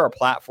 There are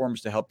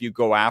platforms to help you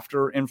go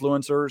after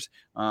influencers.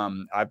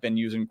 I've been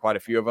using quite a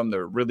few of them.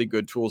 They're really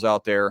good tools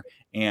out there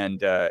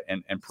and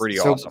pretty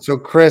awesome. So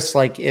Chris,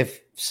 like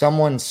if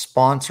someone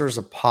sponsors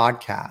a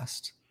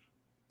podcast,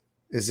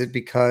 is it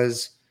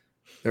because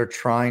they're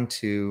trying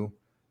to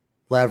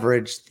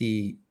leverage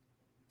the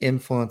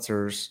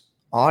influencer's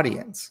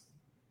audience?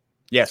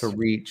 Yes. To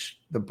reach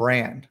the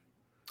brand?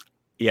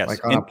 Yes. Like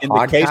in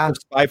the case of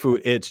SpyFu,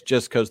 it's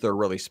just because they're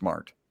really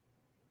smart.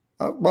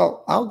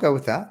 Well, I'll go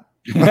with that.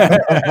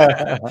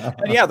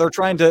 And yeah, they're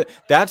trying to,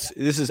 this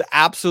is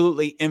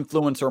absolutely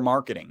influencer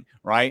marketing,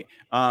 right?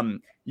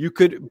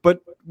 But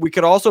we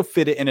could also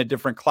fit it in a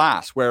different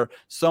class where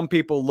some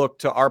people look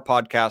to our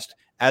podcast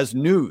as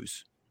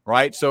news,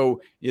 right?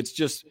 So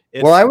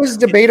I was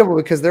debatable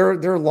because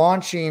they're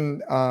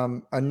launching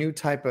a new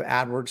type of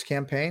AdWords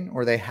campaign,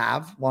 or they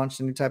have launched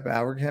a new type of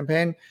AdWords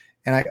campaign.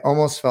 And I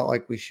almost felt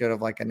like we should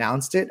have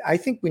announced it. I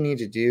think we need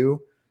to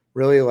do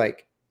really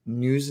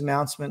news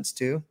announcements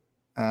too,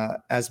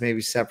 as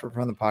maybe separate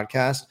from the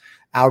podcast,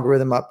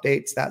 algorithm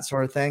updates, that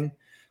sort of thing.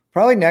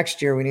 Probably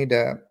next year we need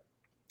to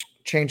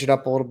change it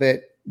up a little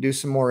bit, do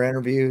some more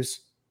interviews,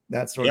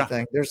 that sort of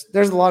thing.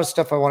 There's a lot of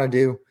stuff I want to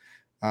do.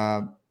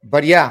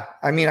 But yeah,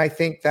 I mean, I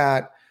think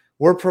that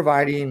we're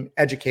providing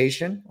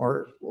education,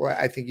 or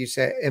I think you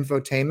said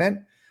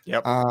infotainment.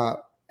 Yep.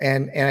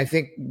 And I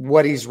think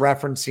what he's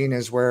referencing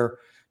is where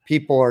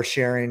people are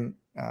sharing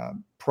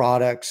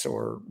products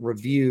or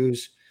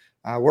reviews.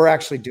 We're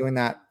actually doing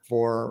that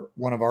for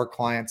one of our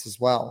clients as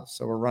well.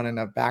 So we're running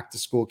a back to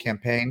school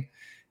campaign,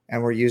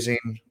 and we're using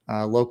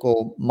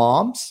local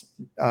moms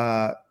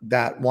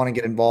that want to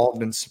get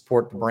involved and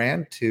support the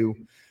brand to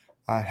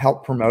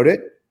help promote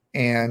it.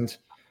 And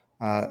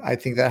I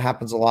think that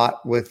happens a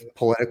lot with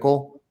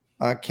political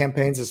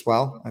campaigns as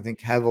well. I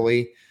think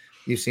heavily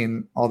you've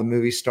seen all the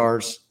movie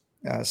stars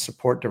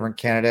support different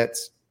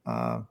candidates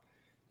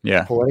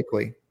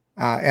politically.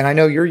 And I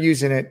know you're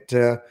using it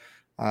to,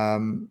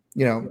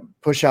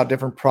 push out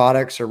different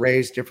products or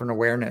raise different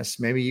awareness.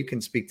 Maybe you can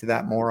speak to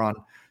that more on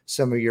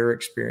some of your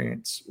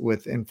experience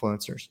with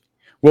influencers.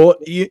 Well,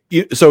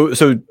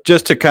 so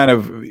just to kind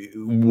of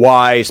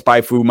why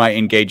SpyFu might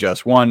engage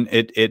us. One,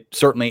 it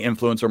certainly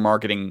influencer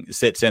marketing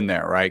sits in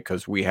there, right?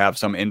 Because we have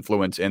some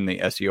influence in the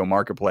SEO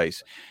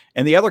marketplace.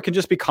 And the other can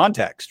just be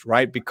context,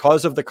 right?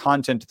 Because of the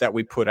content that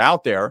we put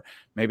out there,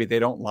 maybe they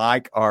don't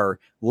like our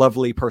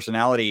lovely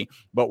personality,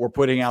 but we're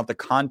putting out the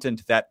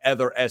content that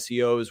other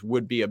SEOs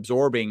would be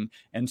absorbing.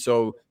 And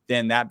so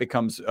then that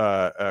becomes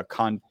a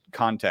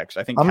context.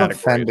 I think I'm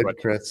offended,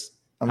 Chris.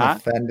 I'm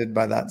offended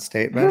by that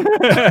statement.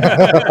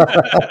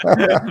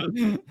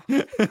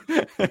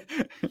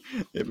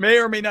 It may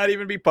or may not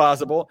even be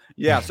possible.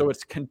 Yeah. So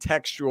it's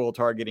contextual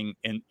targeting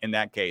in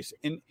that case.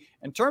 In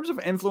terms of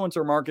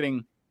influencer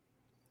marketing,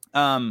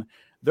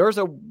 there's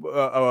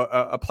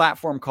a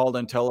platform called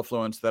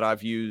IntelliFluence that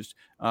I've used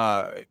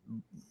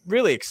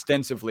really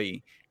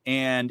extensively,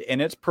 and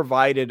it's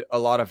provided a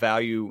lot of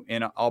value.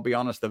 And I'll be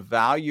honest, the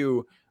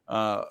value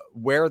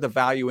where the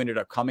value ended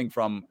up coming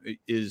from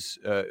is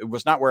it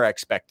was not where I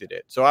expected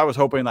it. So I was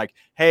hoping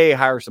hey,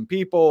 hire some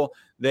people,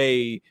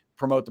 they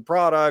promote the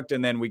product,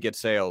 and then we get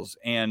sales.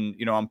 And,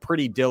 I'm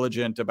pretty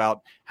diligent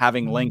about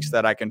having links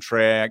that I can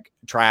track,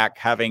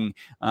 having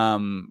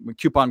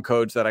coupon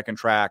codes that I can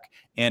track.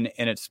 And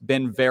it's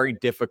been very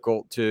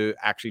difficult to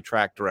actually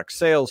track direct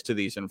sales to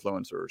these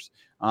influencers.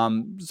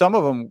 Some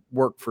of them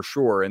work for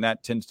sure. And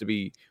that tends to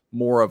be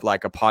more of a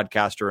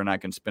podcaster, and I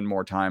can spend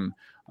more time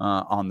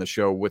on the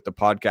show with the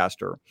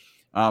podcaster.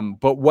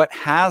 But what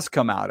has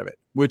come out of it,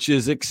 which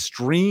is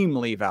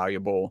extremely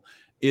valuable,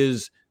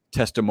 is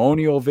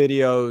testimonial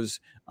videos,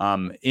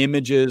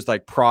 images,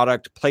 like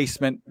product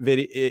placement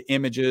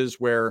images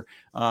where,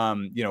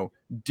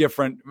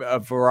 different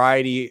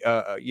variety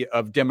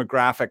of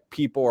demographic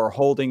people are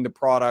holding the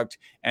product.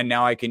 And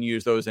now I can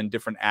use those in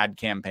different ad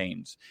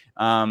campaigns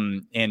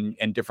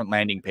and different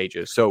landing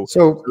pages. So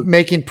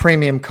making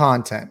premium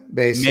content,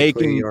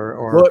 basically,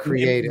 or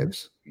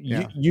creatives.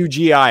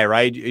 UGI,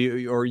 right?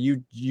 Or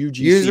UGC,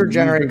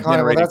 user-generated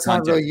content. Well, that's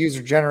not really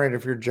user-generated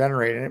if you're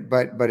generating it,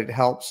 but it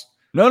helps.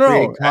 No.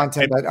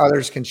 Content that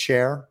others can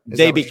share.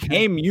 They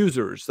became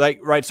users,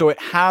 right? So it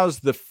has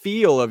the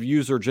feel of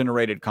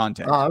user-generated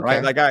content,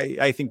 right?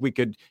 I think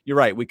you're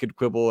right. We could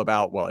quibble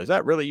about, well, is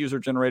that really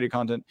user-generated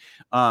content?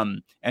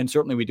 And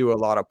certainly we do a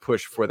lot of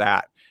push for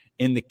that.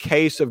 In the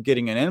case of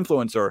getting an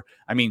influencer,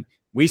 I mean,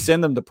 we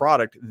send them the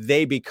product,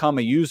 they become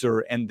a user,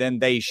 and then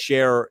they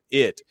share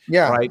it.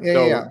 Yeah. Right.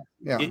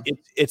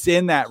 it's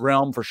in that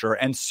realm for sure,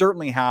 and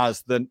certainly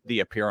has the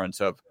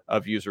appearance of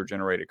user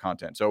generated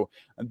content. So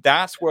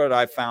that's what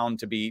I found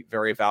to be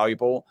very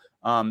valuable.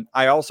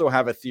 I also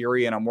have a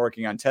theory, and I'm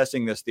working on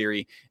testing this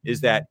theory,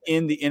 is that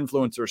in the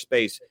influencer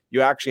space,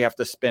 you actually have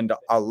to spend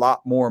a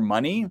lot more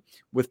money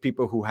with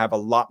people who have a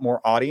lot more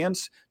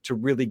audience to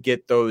really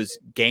get those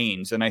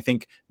gains. And I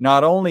think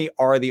not only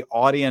are the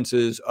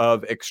audiences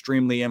of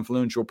extremely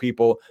influential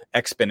people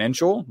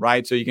exponential,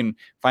 right? So you can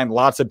find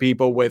lots of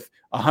people with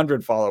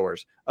 100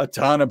 followers, a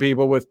ton of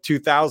people with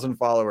 2,000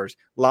 followers,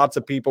 lots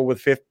of people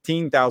with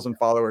 15,000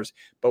 followers.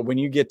 But when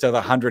you get to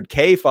the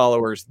 100K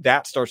followers,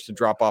 that starts to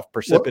drop off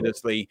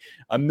precipitously.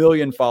 1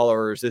 million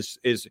followers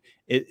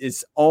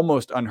is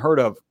almost unheard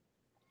of.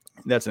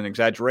 That's an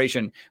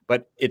exaggeration,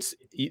 but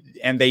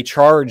and they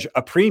charge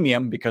a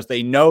premium because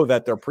they know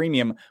that they're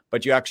premium,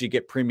 but you actually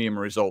get premium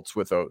results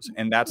with those.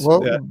 And that's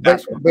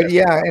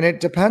yeah. And it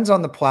depends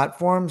on the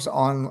platforms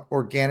on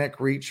organic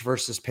reach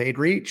versus paid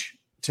reach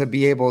to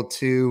be able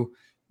to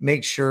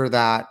make sure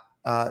that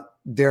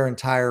their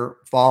entire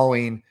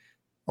following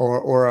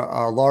or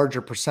a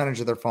larger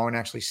percentage of their following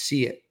actually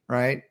see it.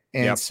 Right.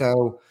 And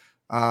so,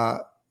 I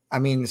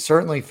mean,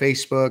 certainly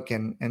Facebook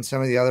and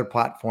some of the other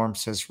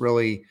platforms has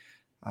really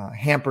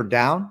hampered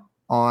down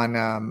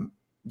on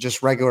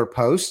just regular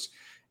posts.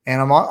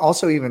 And I'm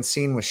also even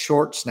seeing with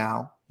shorts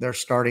now, they're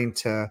starting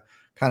to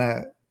kind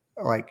of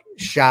like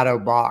shadow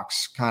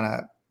box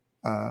kind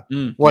of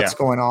what's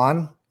going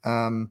on.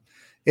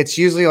 It's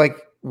usually like,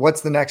 what's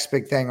the next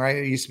big thing, right?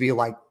 It used to be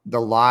like the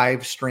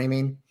live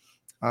streaming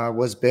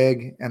was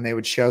big, and they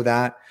would show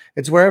that.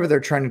 It's wherever they're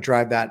trying to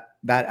drive that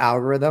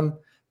algorithm.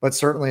 But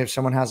certainly if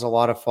someone has a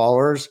lot of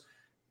followers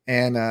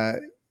and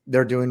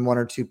they're doing 1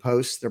 or 2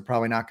 posts, they're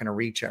probably not going to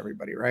reach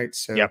everybody, right?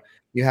 So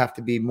you have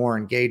to be more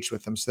engaged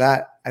with them. So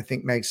that, I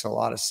think, makes a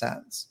lot of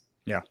sense.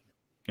 Yeah.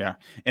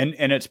 And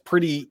it's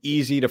pretty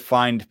easy to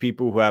find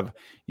people who have,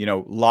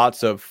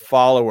 lots of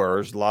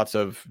followers, lots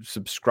of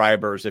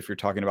subscribers, if you're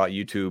talking about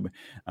YouTube.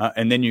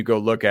 And then you go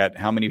look at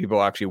how many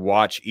people actually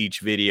watch each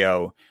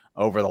video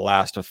over the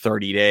last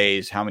 30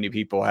 days, how many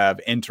people have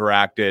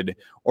interacted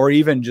or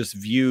even just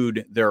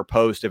viewed their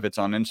post if it's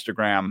on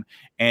Instagram.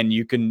 And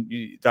you can,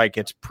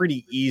 it's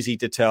pretty easy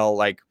to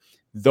tell,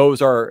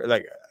 those are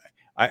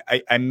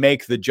I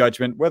make the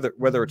judgment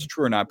whether it's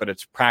true or not, but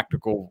it's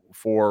practical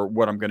for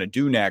what I'm going to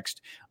do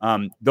next.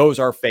 Those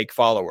are fake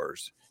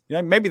followers.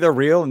 Maybe they're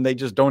real and they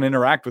just don't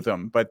interact with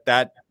them, but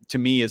that to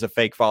me is a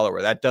fake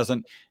follower. That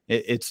doesn't.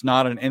 It's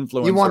not an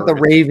influencer. You want the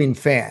raving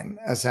fan,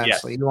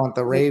 essentially. Yes. You want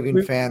the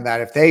raving fan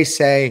that if they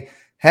say,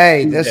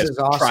 "Hey, this is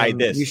awesome. Try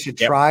this. You should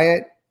try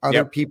it."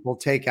 Other people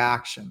take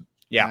action.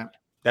 Yeah, right?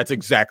 That's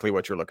exactly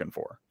what you're looking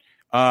for.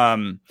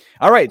 All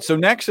right. So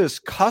next is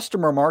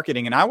customer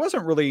marketing. And I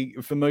wasn't really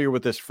familiar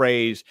with this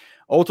phrase.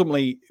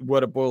 Ultimately,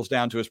 what it boils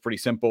down to is pretty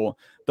simple.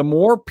 The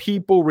more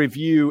people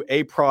review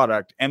a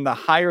product and the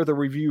higher the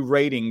review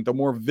rating, the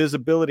more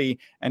visibility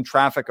and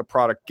traffic a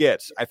product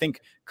gets. I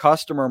think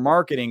customer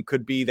marketing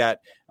could be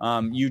that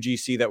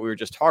UGC that we were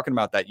just talking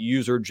about, that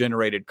user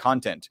generated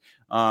content.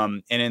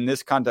 And in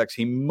this context,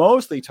 he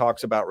mostly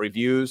talks about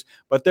reviews,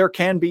 but there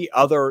can be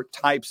other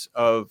types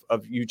of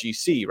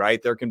UGC,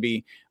 right? There can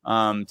be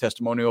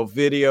testimonial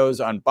videos,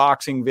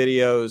 unboxing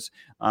videos.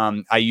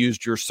 I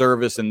used your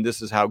service and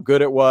this is how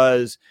good it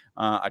was.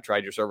 I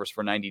tried your service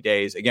for 90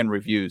 days. Again,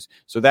 reviews.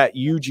 So that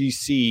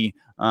UGC,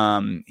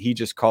 he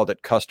just called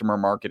it customer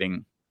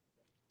marketing.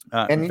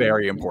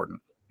 Very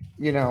important.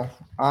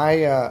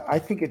 I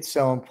think it's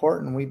so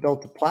important. We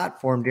built a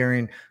platform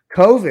during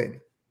COVID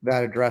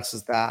that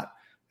addresses that.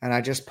 And I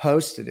just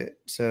posted it.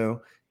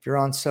 So if you're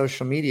on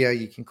social media,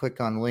 you can click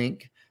on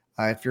link.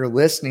 If you're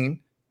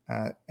listening,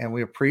 and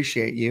we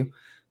appreciate you,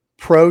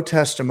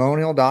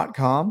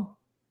 protestimonial.com.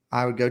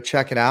 I would go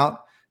check it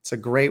out. It's a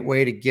great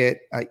way to get,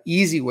 an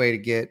easy way to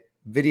get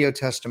video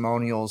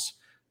testimonials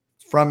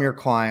from your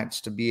clients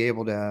to be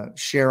able to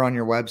share on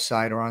your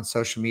website or on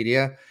social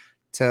media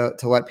to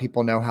let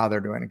people know how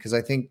they're doing it. Because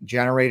I think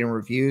generating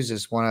reviews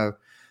is one of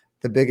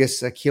the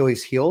biggest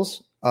Achilles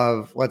heels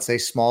of, let's say,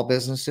 small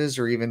businesses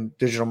or even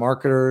digital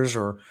marketers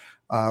or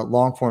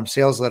long form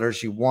sales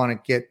letters. You want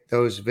to get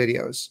those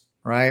videos,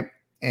 right?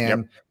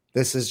 And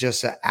this is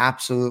just an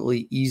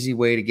absolutely easy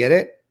way to get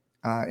it.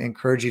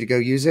 Encourage you to go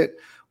use it.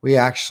 We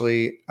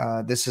actually,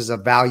 this is a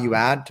value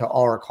add to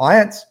all our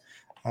clients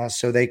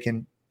so they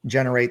can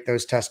generate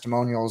those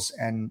testimonials,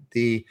 and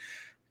the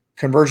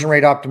conversion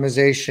rate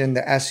optimization,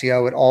 the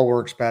SEO, it all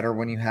works better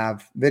when you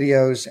have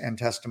videos and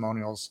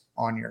testimonials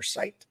on your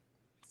site.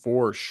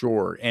 For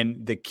sure.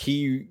 And the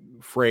key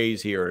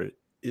phrase here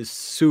is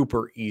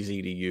super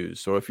easy to use.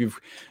 So if you've,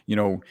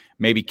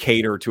 maybe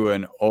cater to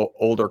an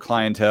older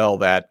clientele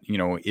that,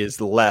 is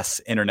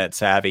less internet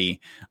savvy,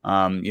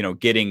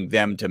 getting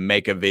them to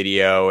make a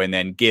video and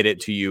then get it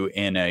to you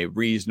in a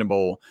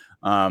reasonable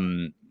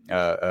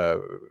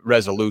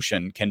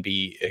resolution can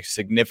be a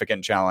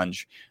significant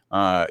challenge.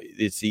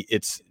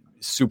 It's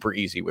super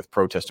easy with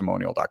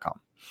protestimonial.com.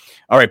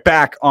 All right,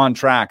 back on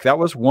track. That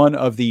was one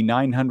of the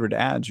 900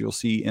 ads you'll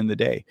see in the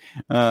day.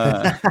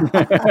 And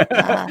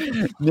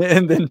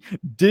then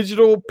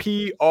digital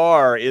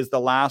PR is the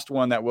last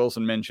one that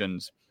Wilson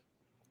mentions.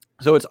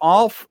 So it's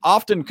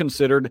often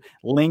considered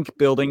link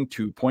building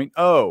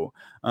 2.0.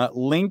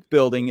 Link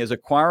building is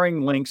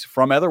acquiring links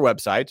from other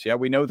websites. Yeah,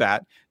 we know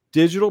that.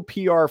 Digital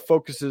PR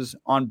focuses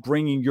on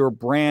bringing your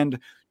brand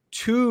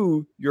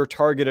to your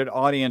targeted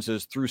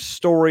audiences through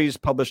stories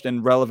published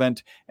in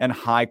relevant and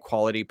high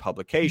quality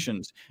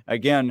publications.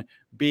 Again,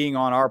 being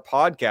on our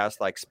podcast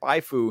like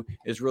SpyFu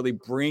is really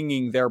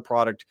bringing their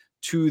product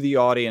to the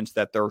audience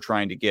that they're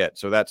trying to get.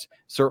 So that's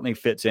certainly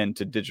fits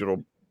into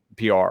digital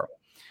PR.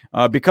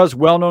 Because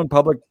well-known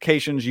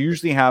publications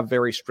usually have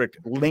very strict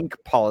link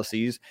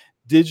policies,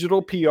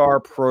 digital PR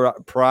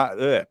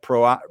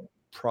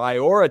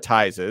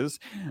prioritizes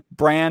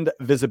brand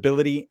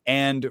visibility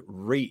and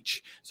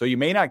reach. So you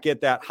may not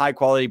get that high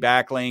quality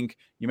backlink.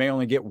 You may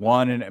only get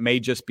one, and it may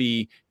just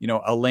be,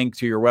 a link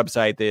to your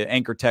website. The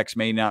anchor text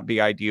may not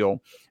be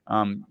ideal.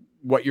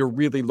 What you're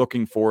really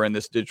looking for in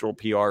this digital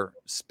PR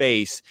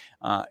space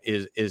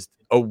is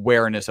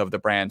awareness of the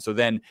brand. So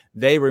then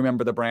they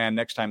remember the brand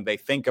next time they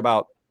think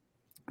about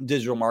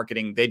digital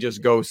marketing. They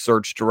just go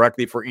search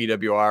directly for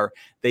EWR.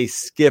 They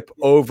skip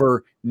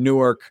over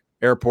Newark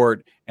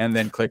Airport and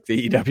then click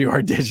the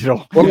EWR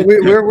digital. Well,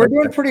 we're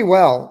doing pretty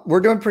well. We're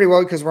doing pretty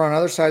well because we're on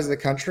other sides of the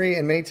country,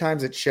 and many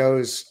times it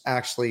shows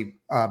actually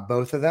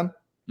both of them,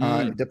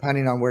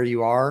 depending on where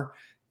you are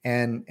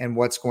and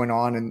what's going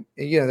on. And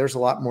there's a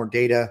lot more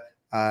data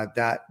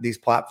that these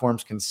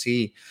platforms can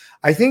see.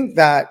 I think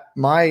that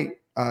my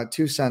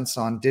 2 cents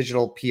on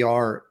digital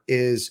PR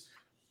is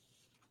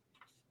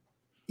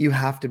you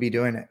have to be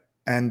doing it.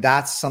 And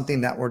that's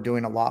something that we're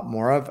doing a lot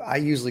more of. I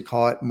usually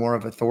call it more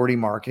of authority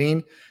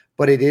marketing,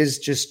 but it is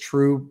just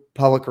true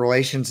public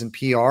relations and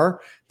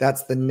PR.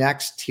 That's the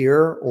next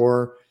tier,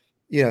 or,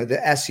 the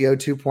SEO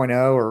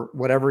 2.0 or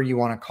whatever you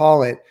want to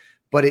call it.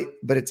 But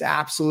it's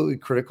absolutely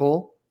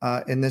critical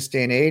in this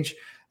day and age.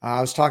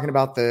 I was talking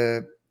about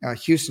the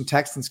Houston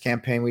Texans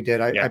campaign we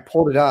did. I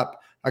pulled it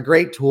up. A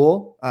great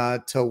tool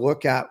to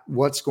look at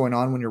what's going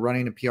on when you're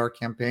running a PR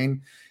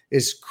campaign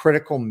is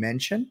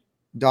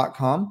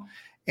criticalmention.com.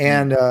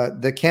 And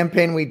the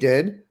campaign we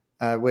did,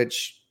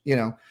 which,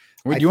 do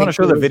you want to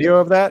show the video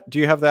of that? Do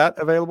you have that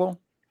available?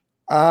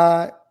 We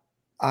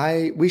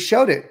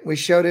showed it. We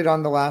showed it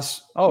on the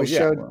last. We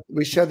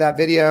showed that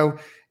video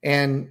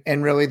and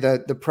really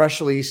the press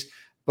release.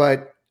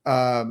 But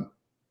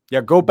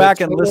go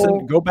back and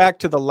listen. Go back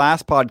to the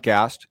last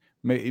podcast.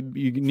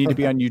 You need to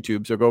be on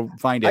YouTube, so go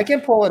find it. I can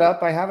pull it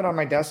up. I have it on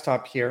my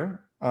desktop here.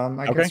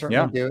 I can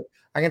certainly do it.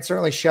 I can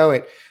certainly show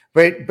it.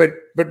 But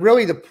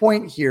really the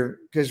point here,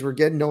 because we're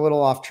getting a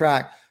little off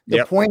track,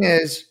 the point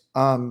is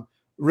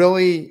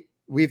really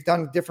we've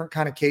done different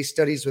kind of case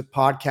studies with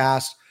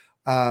podcasts.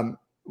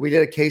 We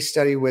did a case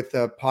study with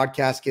a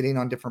podcast getting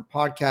on different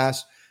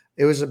podcasts.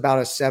 It was about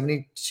a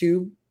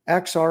 72x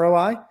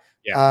ROI.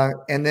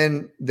 And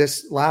then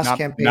this last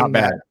campaign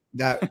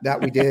that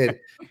we did,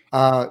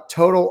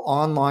 total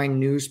online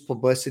news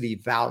publicity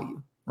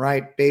value,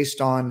 right?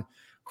 Based on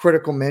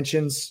critical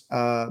mentions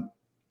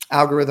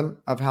algorithm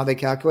of how they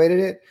calculated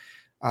it,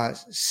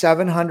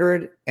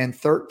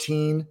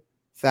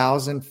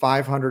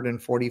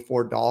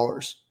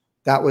 $713,544.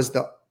 That was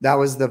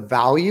the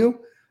value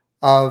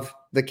of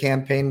the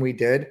campaign we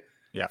did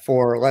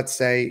for, let's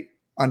say,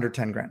 under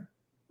 10 grand,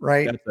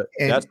 right?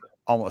 That's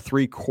almost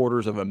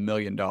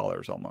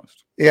 $750,000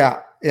 almost.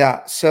 Yeah.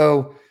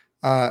 So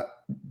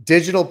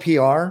digital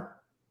PR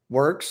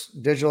works.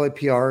 Digital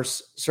PR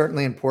is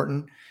certainly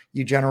important.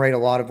 You generate a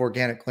lot of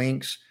organic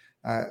links.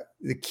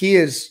 The key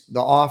is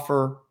the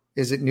offer.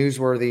 Is it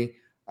newsworthy?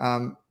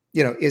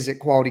 Is it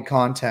quality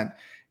content?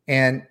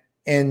 And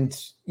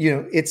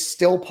it's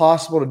still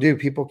possible to do.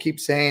 People keep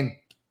saying,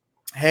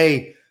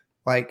 hey,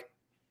 like,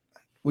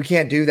 we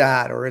can't do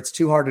that, or it's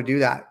too hard to do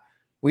that.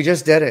 We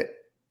just did it.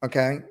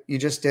 Okay. You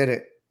just did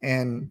it.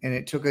 And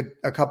it took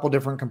a couple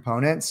different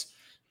components,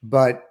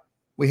 but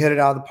we hit it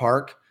out of the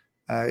park.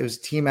 It was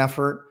a team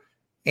effort,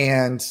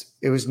 and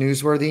it was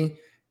newsworthy.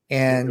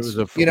 And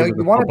you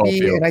want to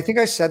be, field. And I think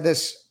I said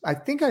this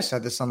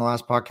on the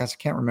last podcast. I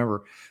can't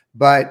remember,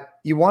 but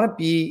you want to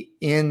be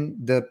in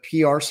the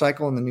PR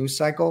cycle and the news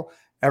cycle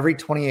every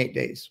 28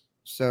 days.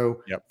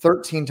 So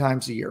 13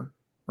 times a year,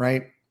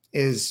 right?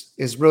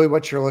 Is really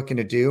what you're looking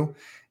to do.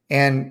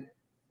 And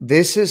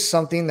this is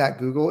something that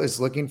Google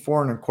is looking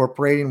for and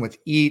incorporating with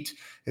EAT.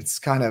 It's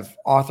kind of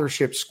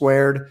authorship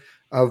squared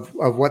of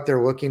what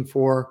they're looking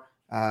for,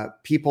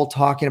 people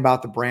talking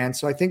about the brand.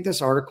 So I think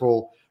this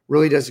article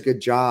really does a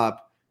good job,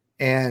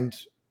 and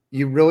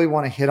you really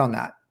want to hit on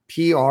that.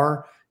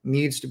 PR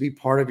needs to be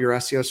part of your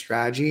SEO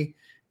strategy,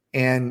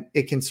 and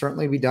it can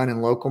certainly be done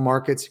in local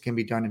markets. It can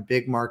be done in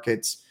big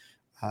markets,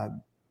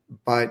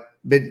 but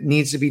it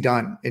needs to be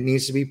done. It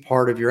needs to be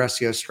part of your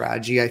SEO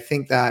strategy. I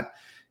think that,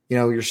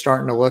 you're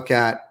starting to look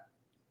at,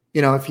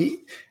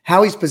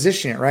 how he's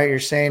positioning it, right? You're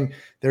saying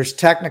there's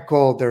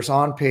technical, there's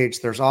on page,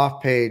 there's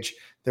off page,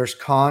 there's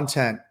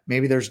content,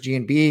 maybe there's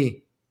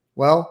G&B.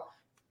 Well,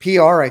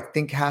 PR, I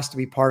think, has to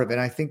be part of it.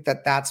 And I think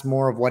that that's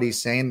more of what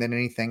he's saying than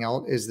anything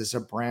else. Is this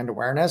a brand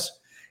awareness?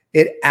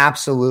 It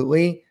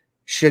absolutely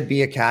should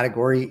be a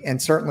category.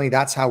 And certainly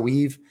that's how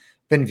we've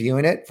been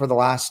viewing it for the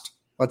last,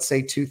 let's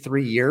say,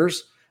 2-3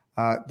 years.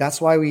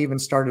 That's why we even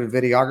started a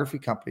videography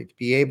company, to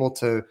be able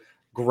to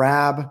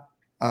grab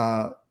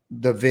the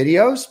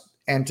videos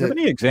and to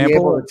be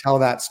able to tell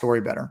that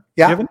story better.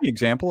 Yeah. Do you have any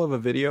example of a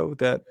video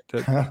that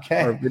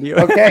okay. Or video?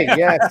 Okay.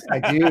 Yes, I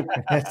do.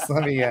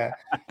 Let me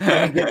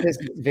get this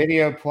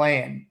video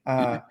playing.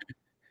 Okay.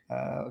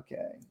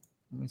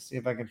 Let me see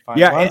if I can find.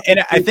 Yeah.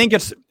 And I think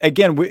it's,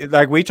 again,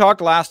 like we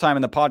talked last time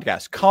in the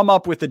podcast, come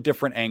up with a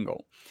different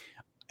angle.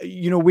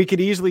 We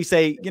could easily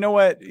say, you know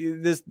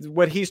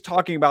what he's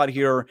talking about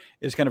here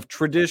is kind of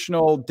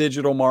traditional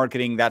digital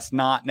marketing. That's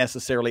not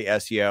necessarily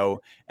SEO.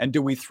 And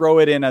do we throw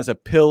it in as a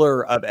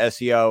pillar of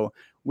SEO?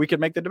 We could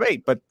make the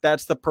debate, but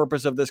that's the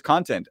purpose of this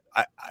content.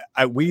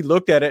 We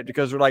looked at it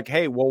because we're like,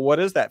 hey, well,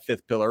 what is that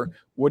fifth pillar?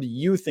 What do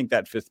you think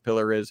that fifth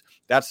pillar is?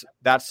 That's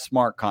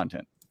smart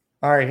content.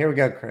 All right, here we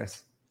go,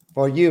 Chris.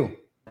 For you.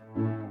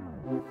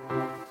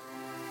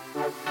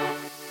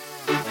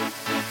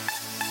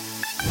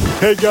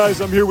 Hey guys,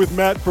 I'm here with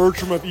Matt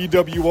Bertram of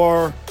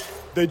EWR.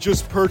 They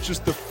just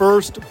purchased the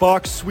first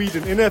box suite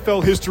in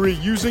NFL history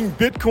using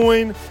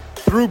Bitcoin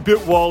through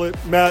BitWallet.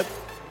 Matt,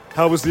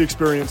 how was the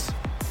experience?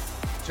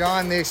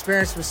 John, the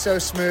experience was so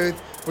smooth.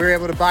 We were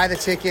able to buy the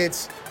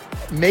tickets,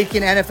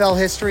 making NFL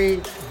history.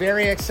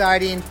 Very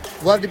exciting.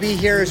 Love to be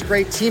here. It's a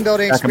great team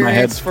building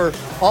experience for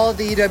all of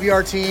the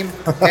EWR team.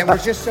 And we're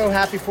just so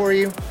happy for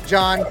you,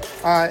 John.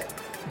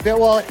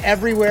 BitWallet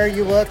everywhere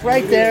you look,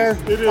 right there,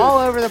 all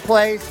over the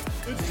place.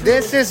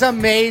 This is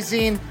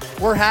amazing.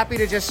 We're happy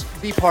to just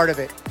be part of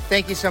it.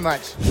 Thank you so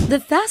much. The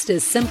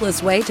fastest,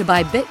 simplest way to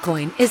buy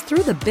Bitcoin is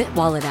through the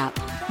BitWallet app.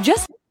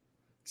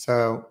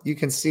 So you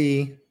can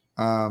see,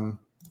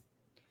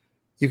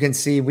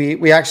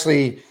 we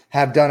actually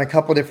have done a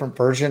couple different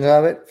versions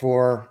of it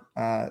for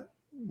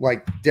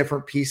like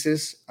different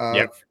pieces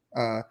of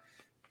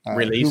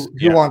release.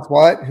 Who wants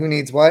what, who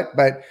needs what.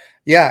 But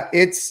yeah,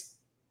 it's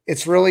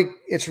really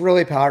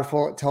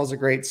powerful. It tells a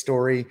great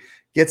story,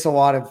 gets a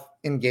lot of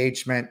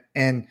engagement,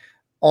 and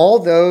all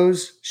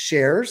those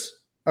shares,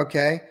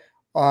 are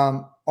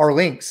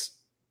links,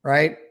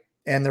 right?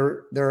 And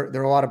there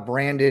are a lot of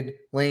branded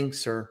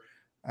links or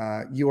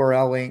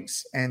URL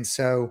links, and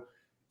so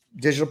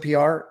digital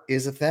PR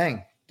is a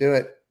thing. Do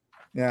it.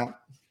 Yeah.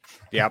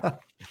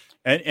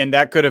 And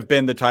that could have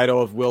been the title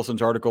of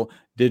Wilson's article.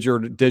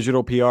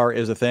 Digital PR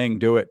is a thing.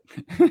 Do it.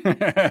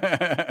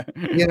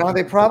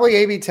 They probably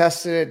A/B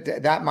tested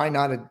it. That might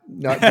not have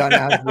done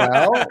as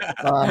well.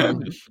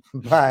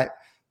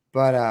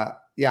 But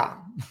yeah.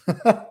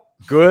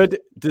 Good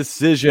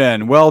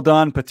decision. Well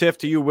done. Patif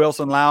to you,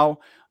 Wilson Lau.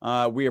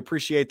 We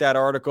appreciate that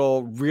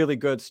article. Really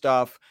good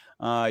stuff.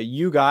 All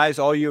you guys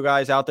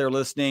out there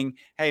listening,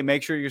 hey,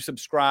 make sure you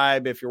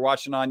subscribe. If you're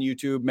watching on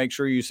YouTube, make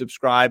sure you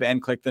subscribe and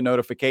click the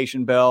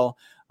notification bell.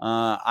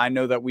 I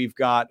know that we've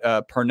got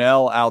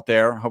Pernell out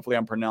there. Hopefully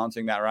I'm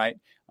pronouncing that right.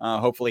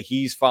 Hopefully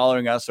he's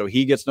following us so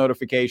he gets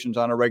notifications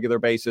on a regular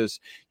basis.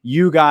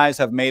 You guys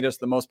have made us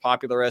the most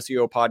popular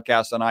SEO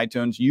podcast on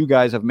iTunes. You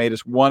guys have made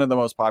us one of the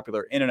most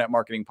popular internet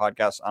marketing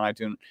podcasts on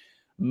iTunes.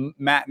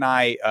 Matt and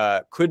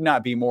I could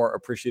not be more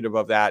appreciative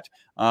of that.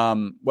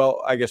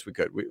 Well, I guess we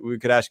could. We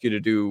could ask you to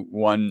do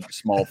one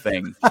small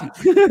thing.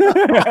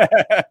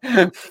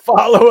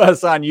 Follow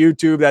us on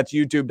YouTube. That's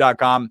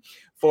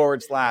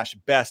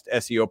youtube.com/best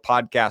SEO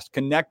podcast.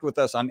 Connect with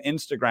us on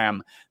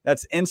Instagram.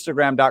 That's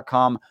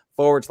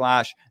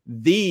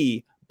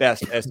instagram.com/the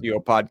best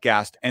SEO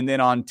podcast. And then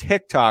on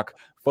TikTok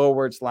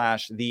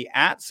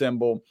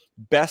 /the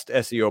 @best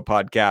SEO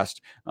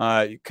podcast.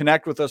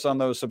 Connect with us on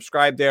those,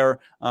 subscribe there,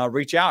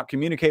 reach out,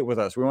 communicate with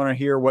us. We want to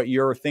hear what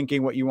you're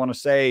thinking, what you want to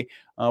say,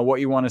 what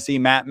you want to see.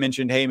 Matt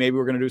mentioned, hey, maybe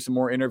we're going to do some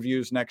more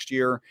interviews next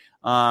year.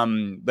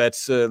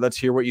 Let's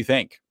hear what you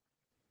think.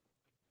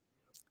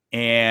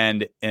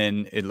 And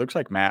it looks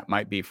like Matt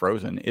might be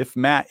frozen. If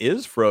Matt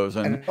is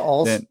frozen,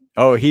 then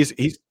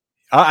he's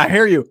I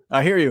hear you.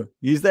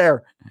 He's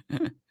there.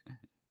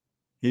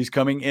 He's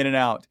coming in and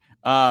out.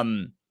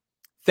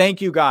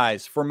 Thank you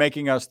guys for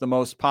making us the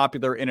most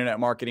popular internet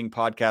marketing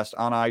podcast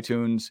on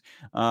iTunes.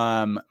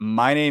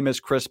 My name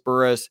is Chris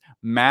Burris.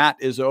 Matt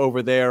is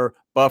over there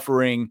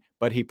buffering,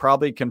 but he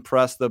probably can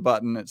press the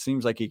button. It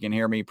seems like he can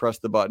hear me press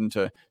the button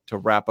to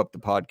wrap up the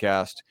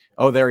podcast.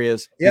 Oh, there he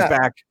is. Yeah. He's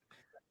back.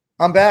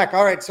 I'm back.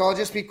 All right. So I'll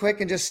just be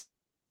quick and just.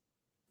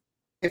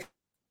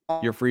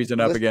 You're freezing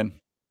up again.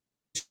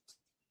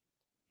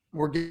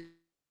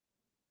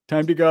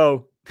 Time to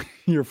go.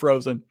 You're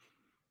frozen.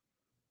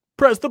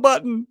 Press the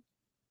button.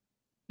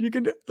 You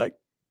can do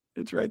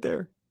it's right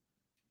there.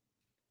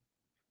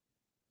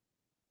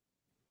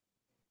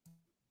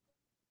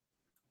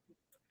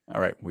 All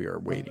right, we are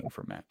waiting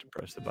for Matt to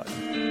press the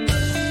button.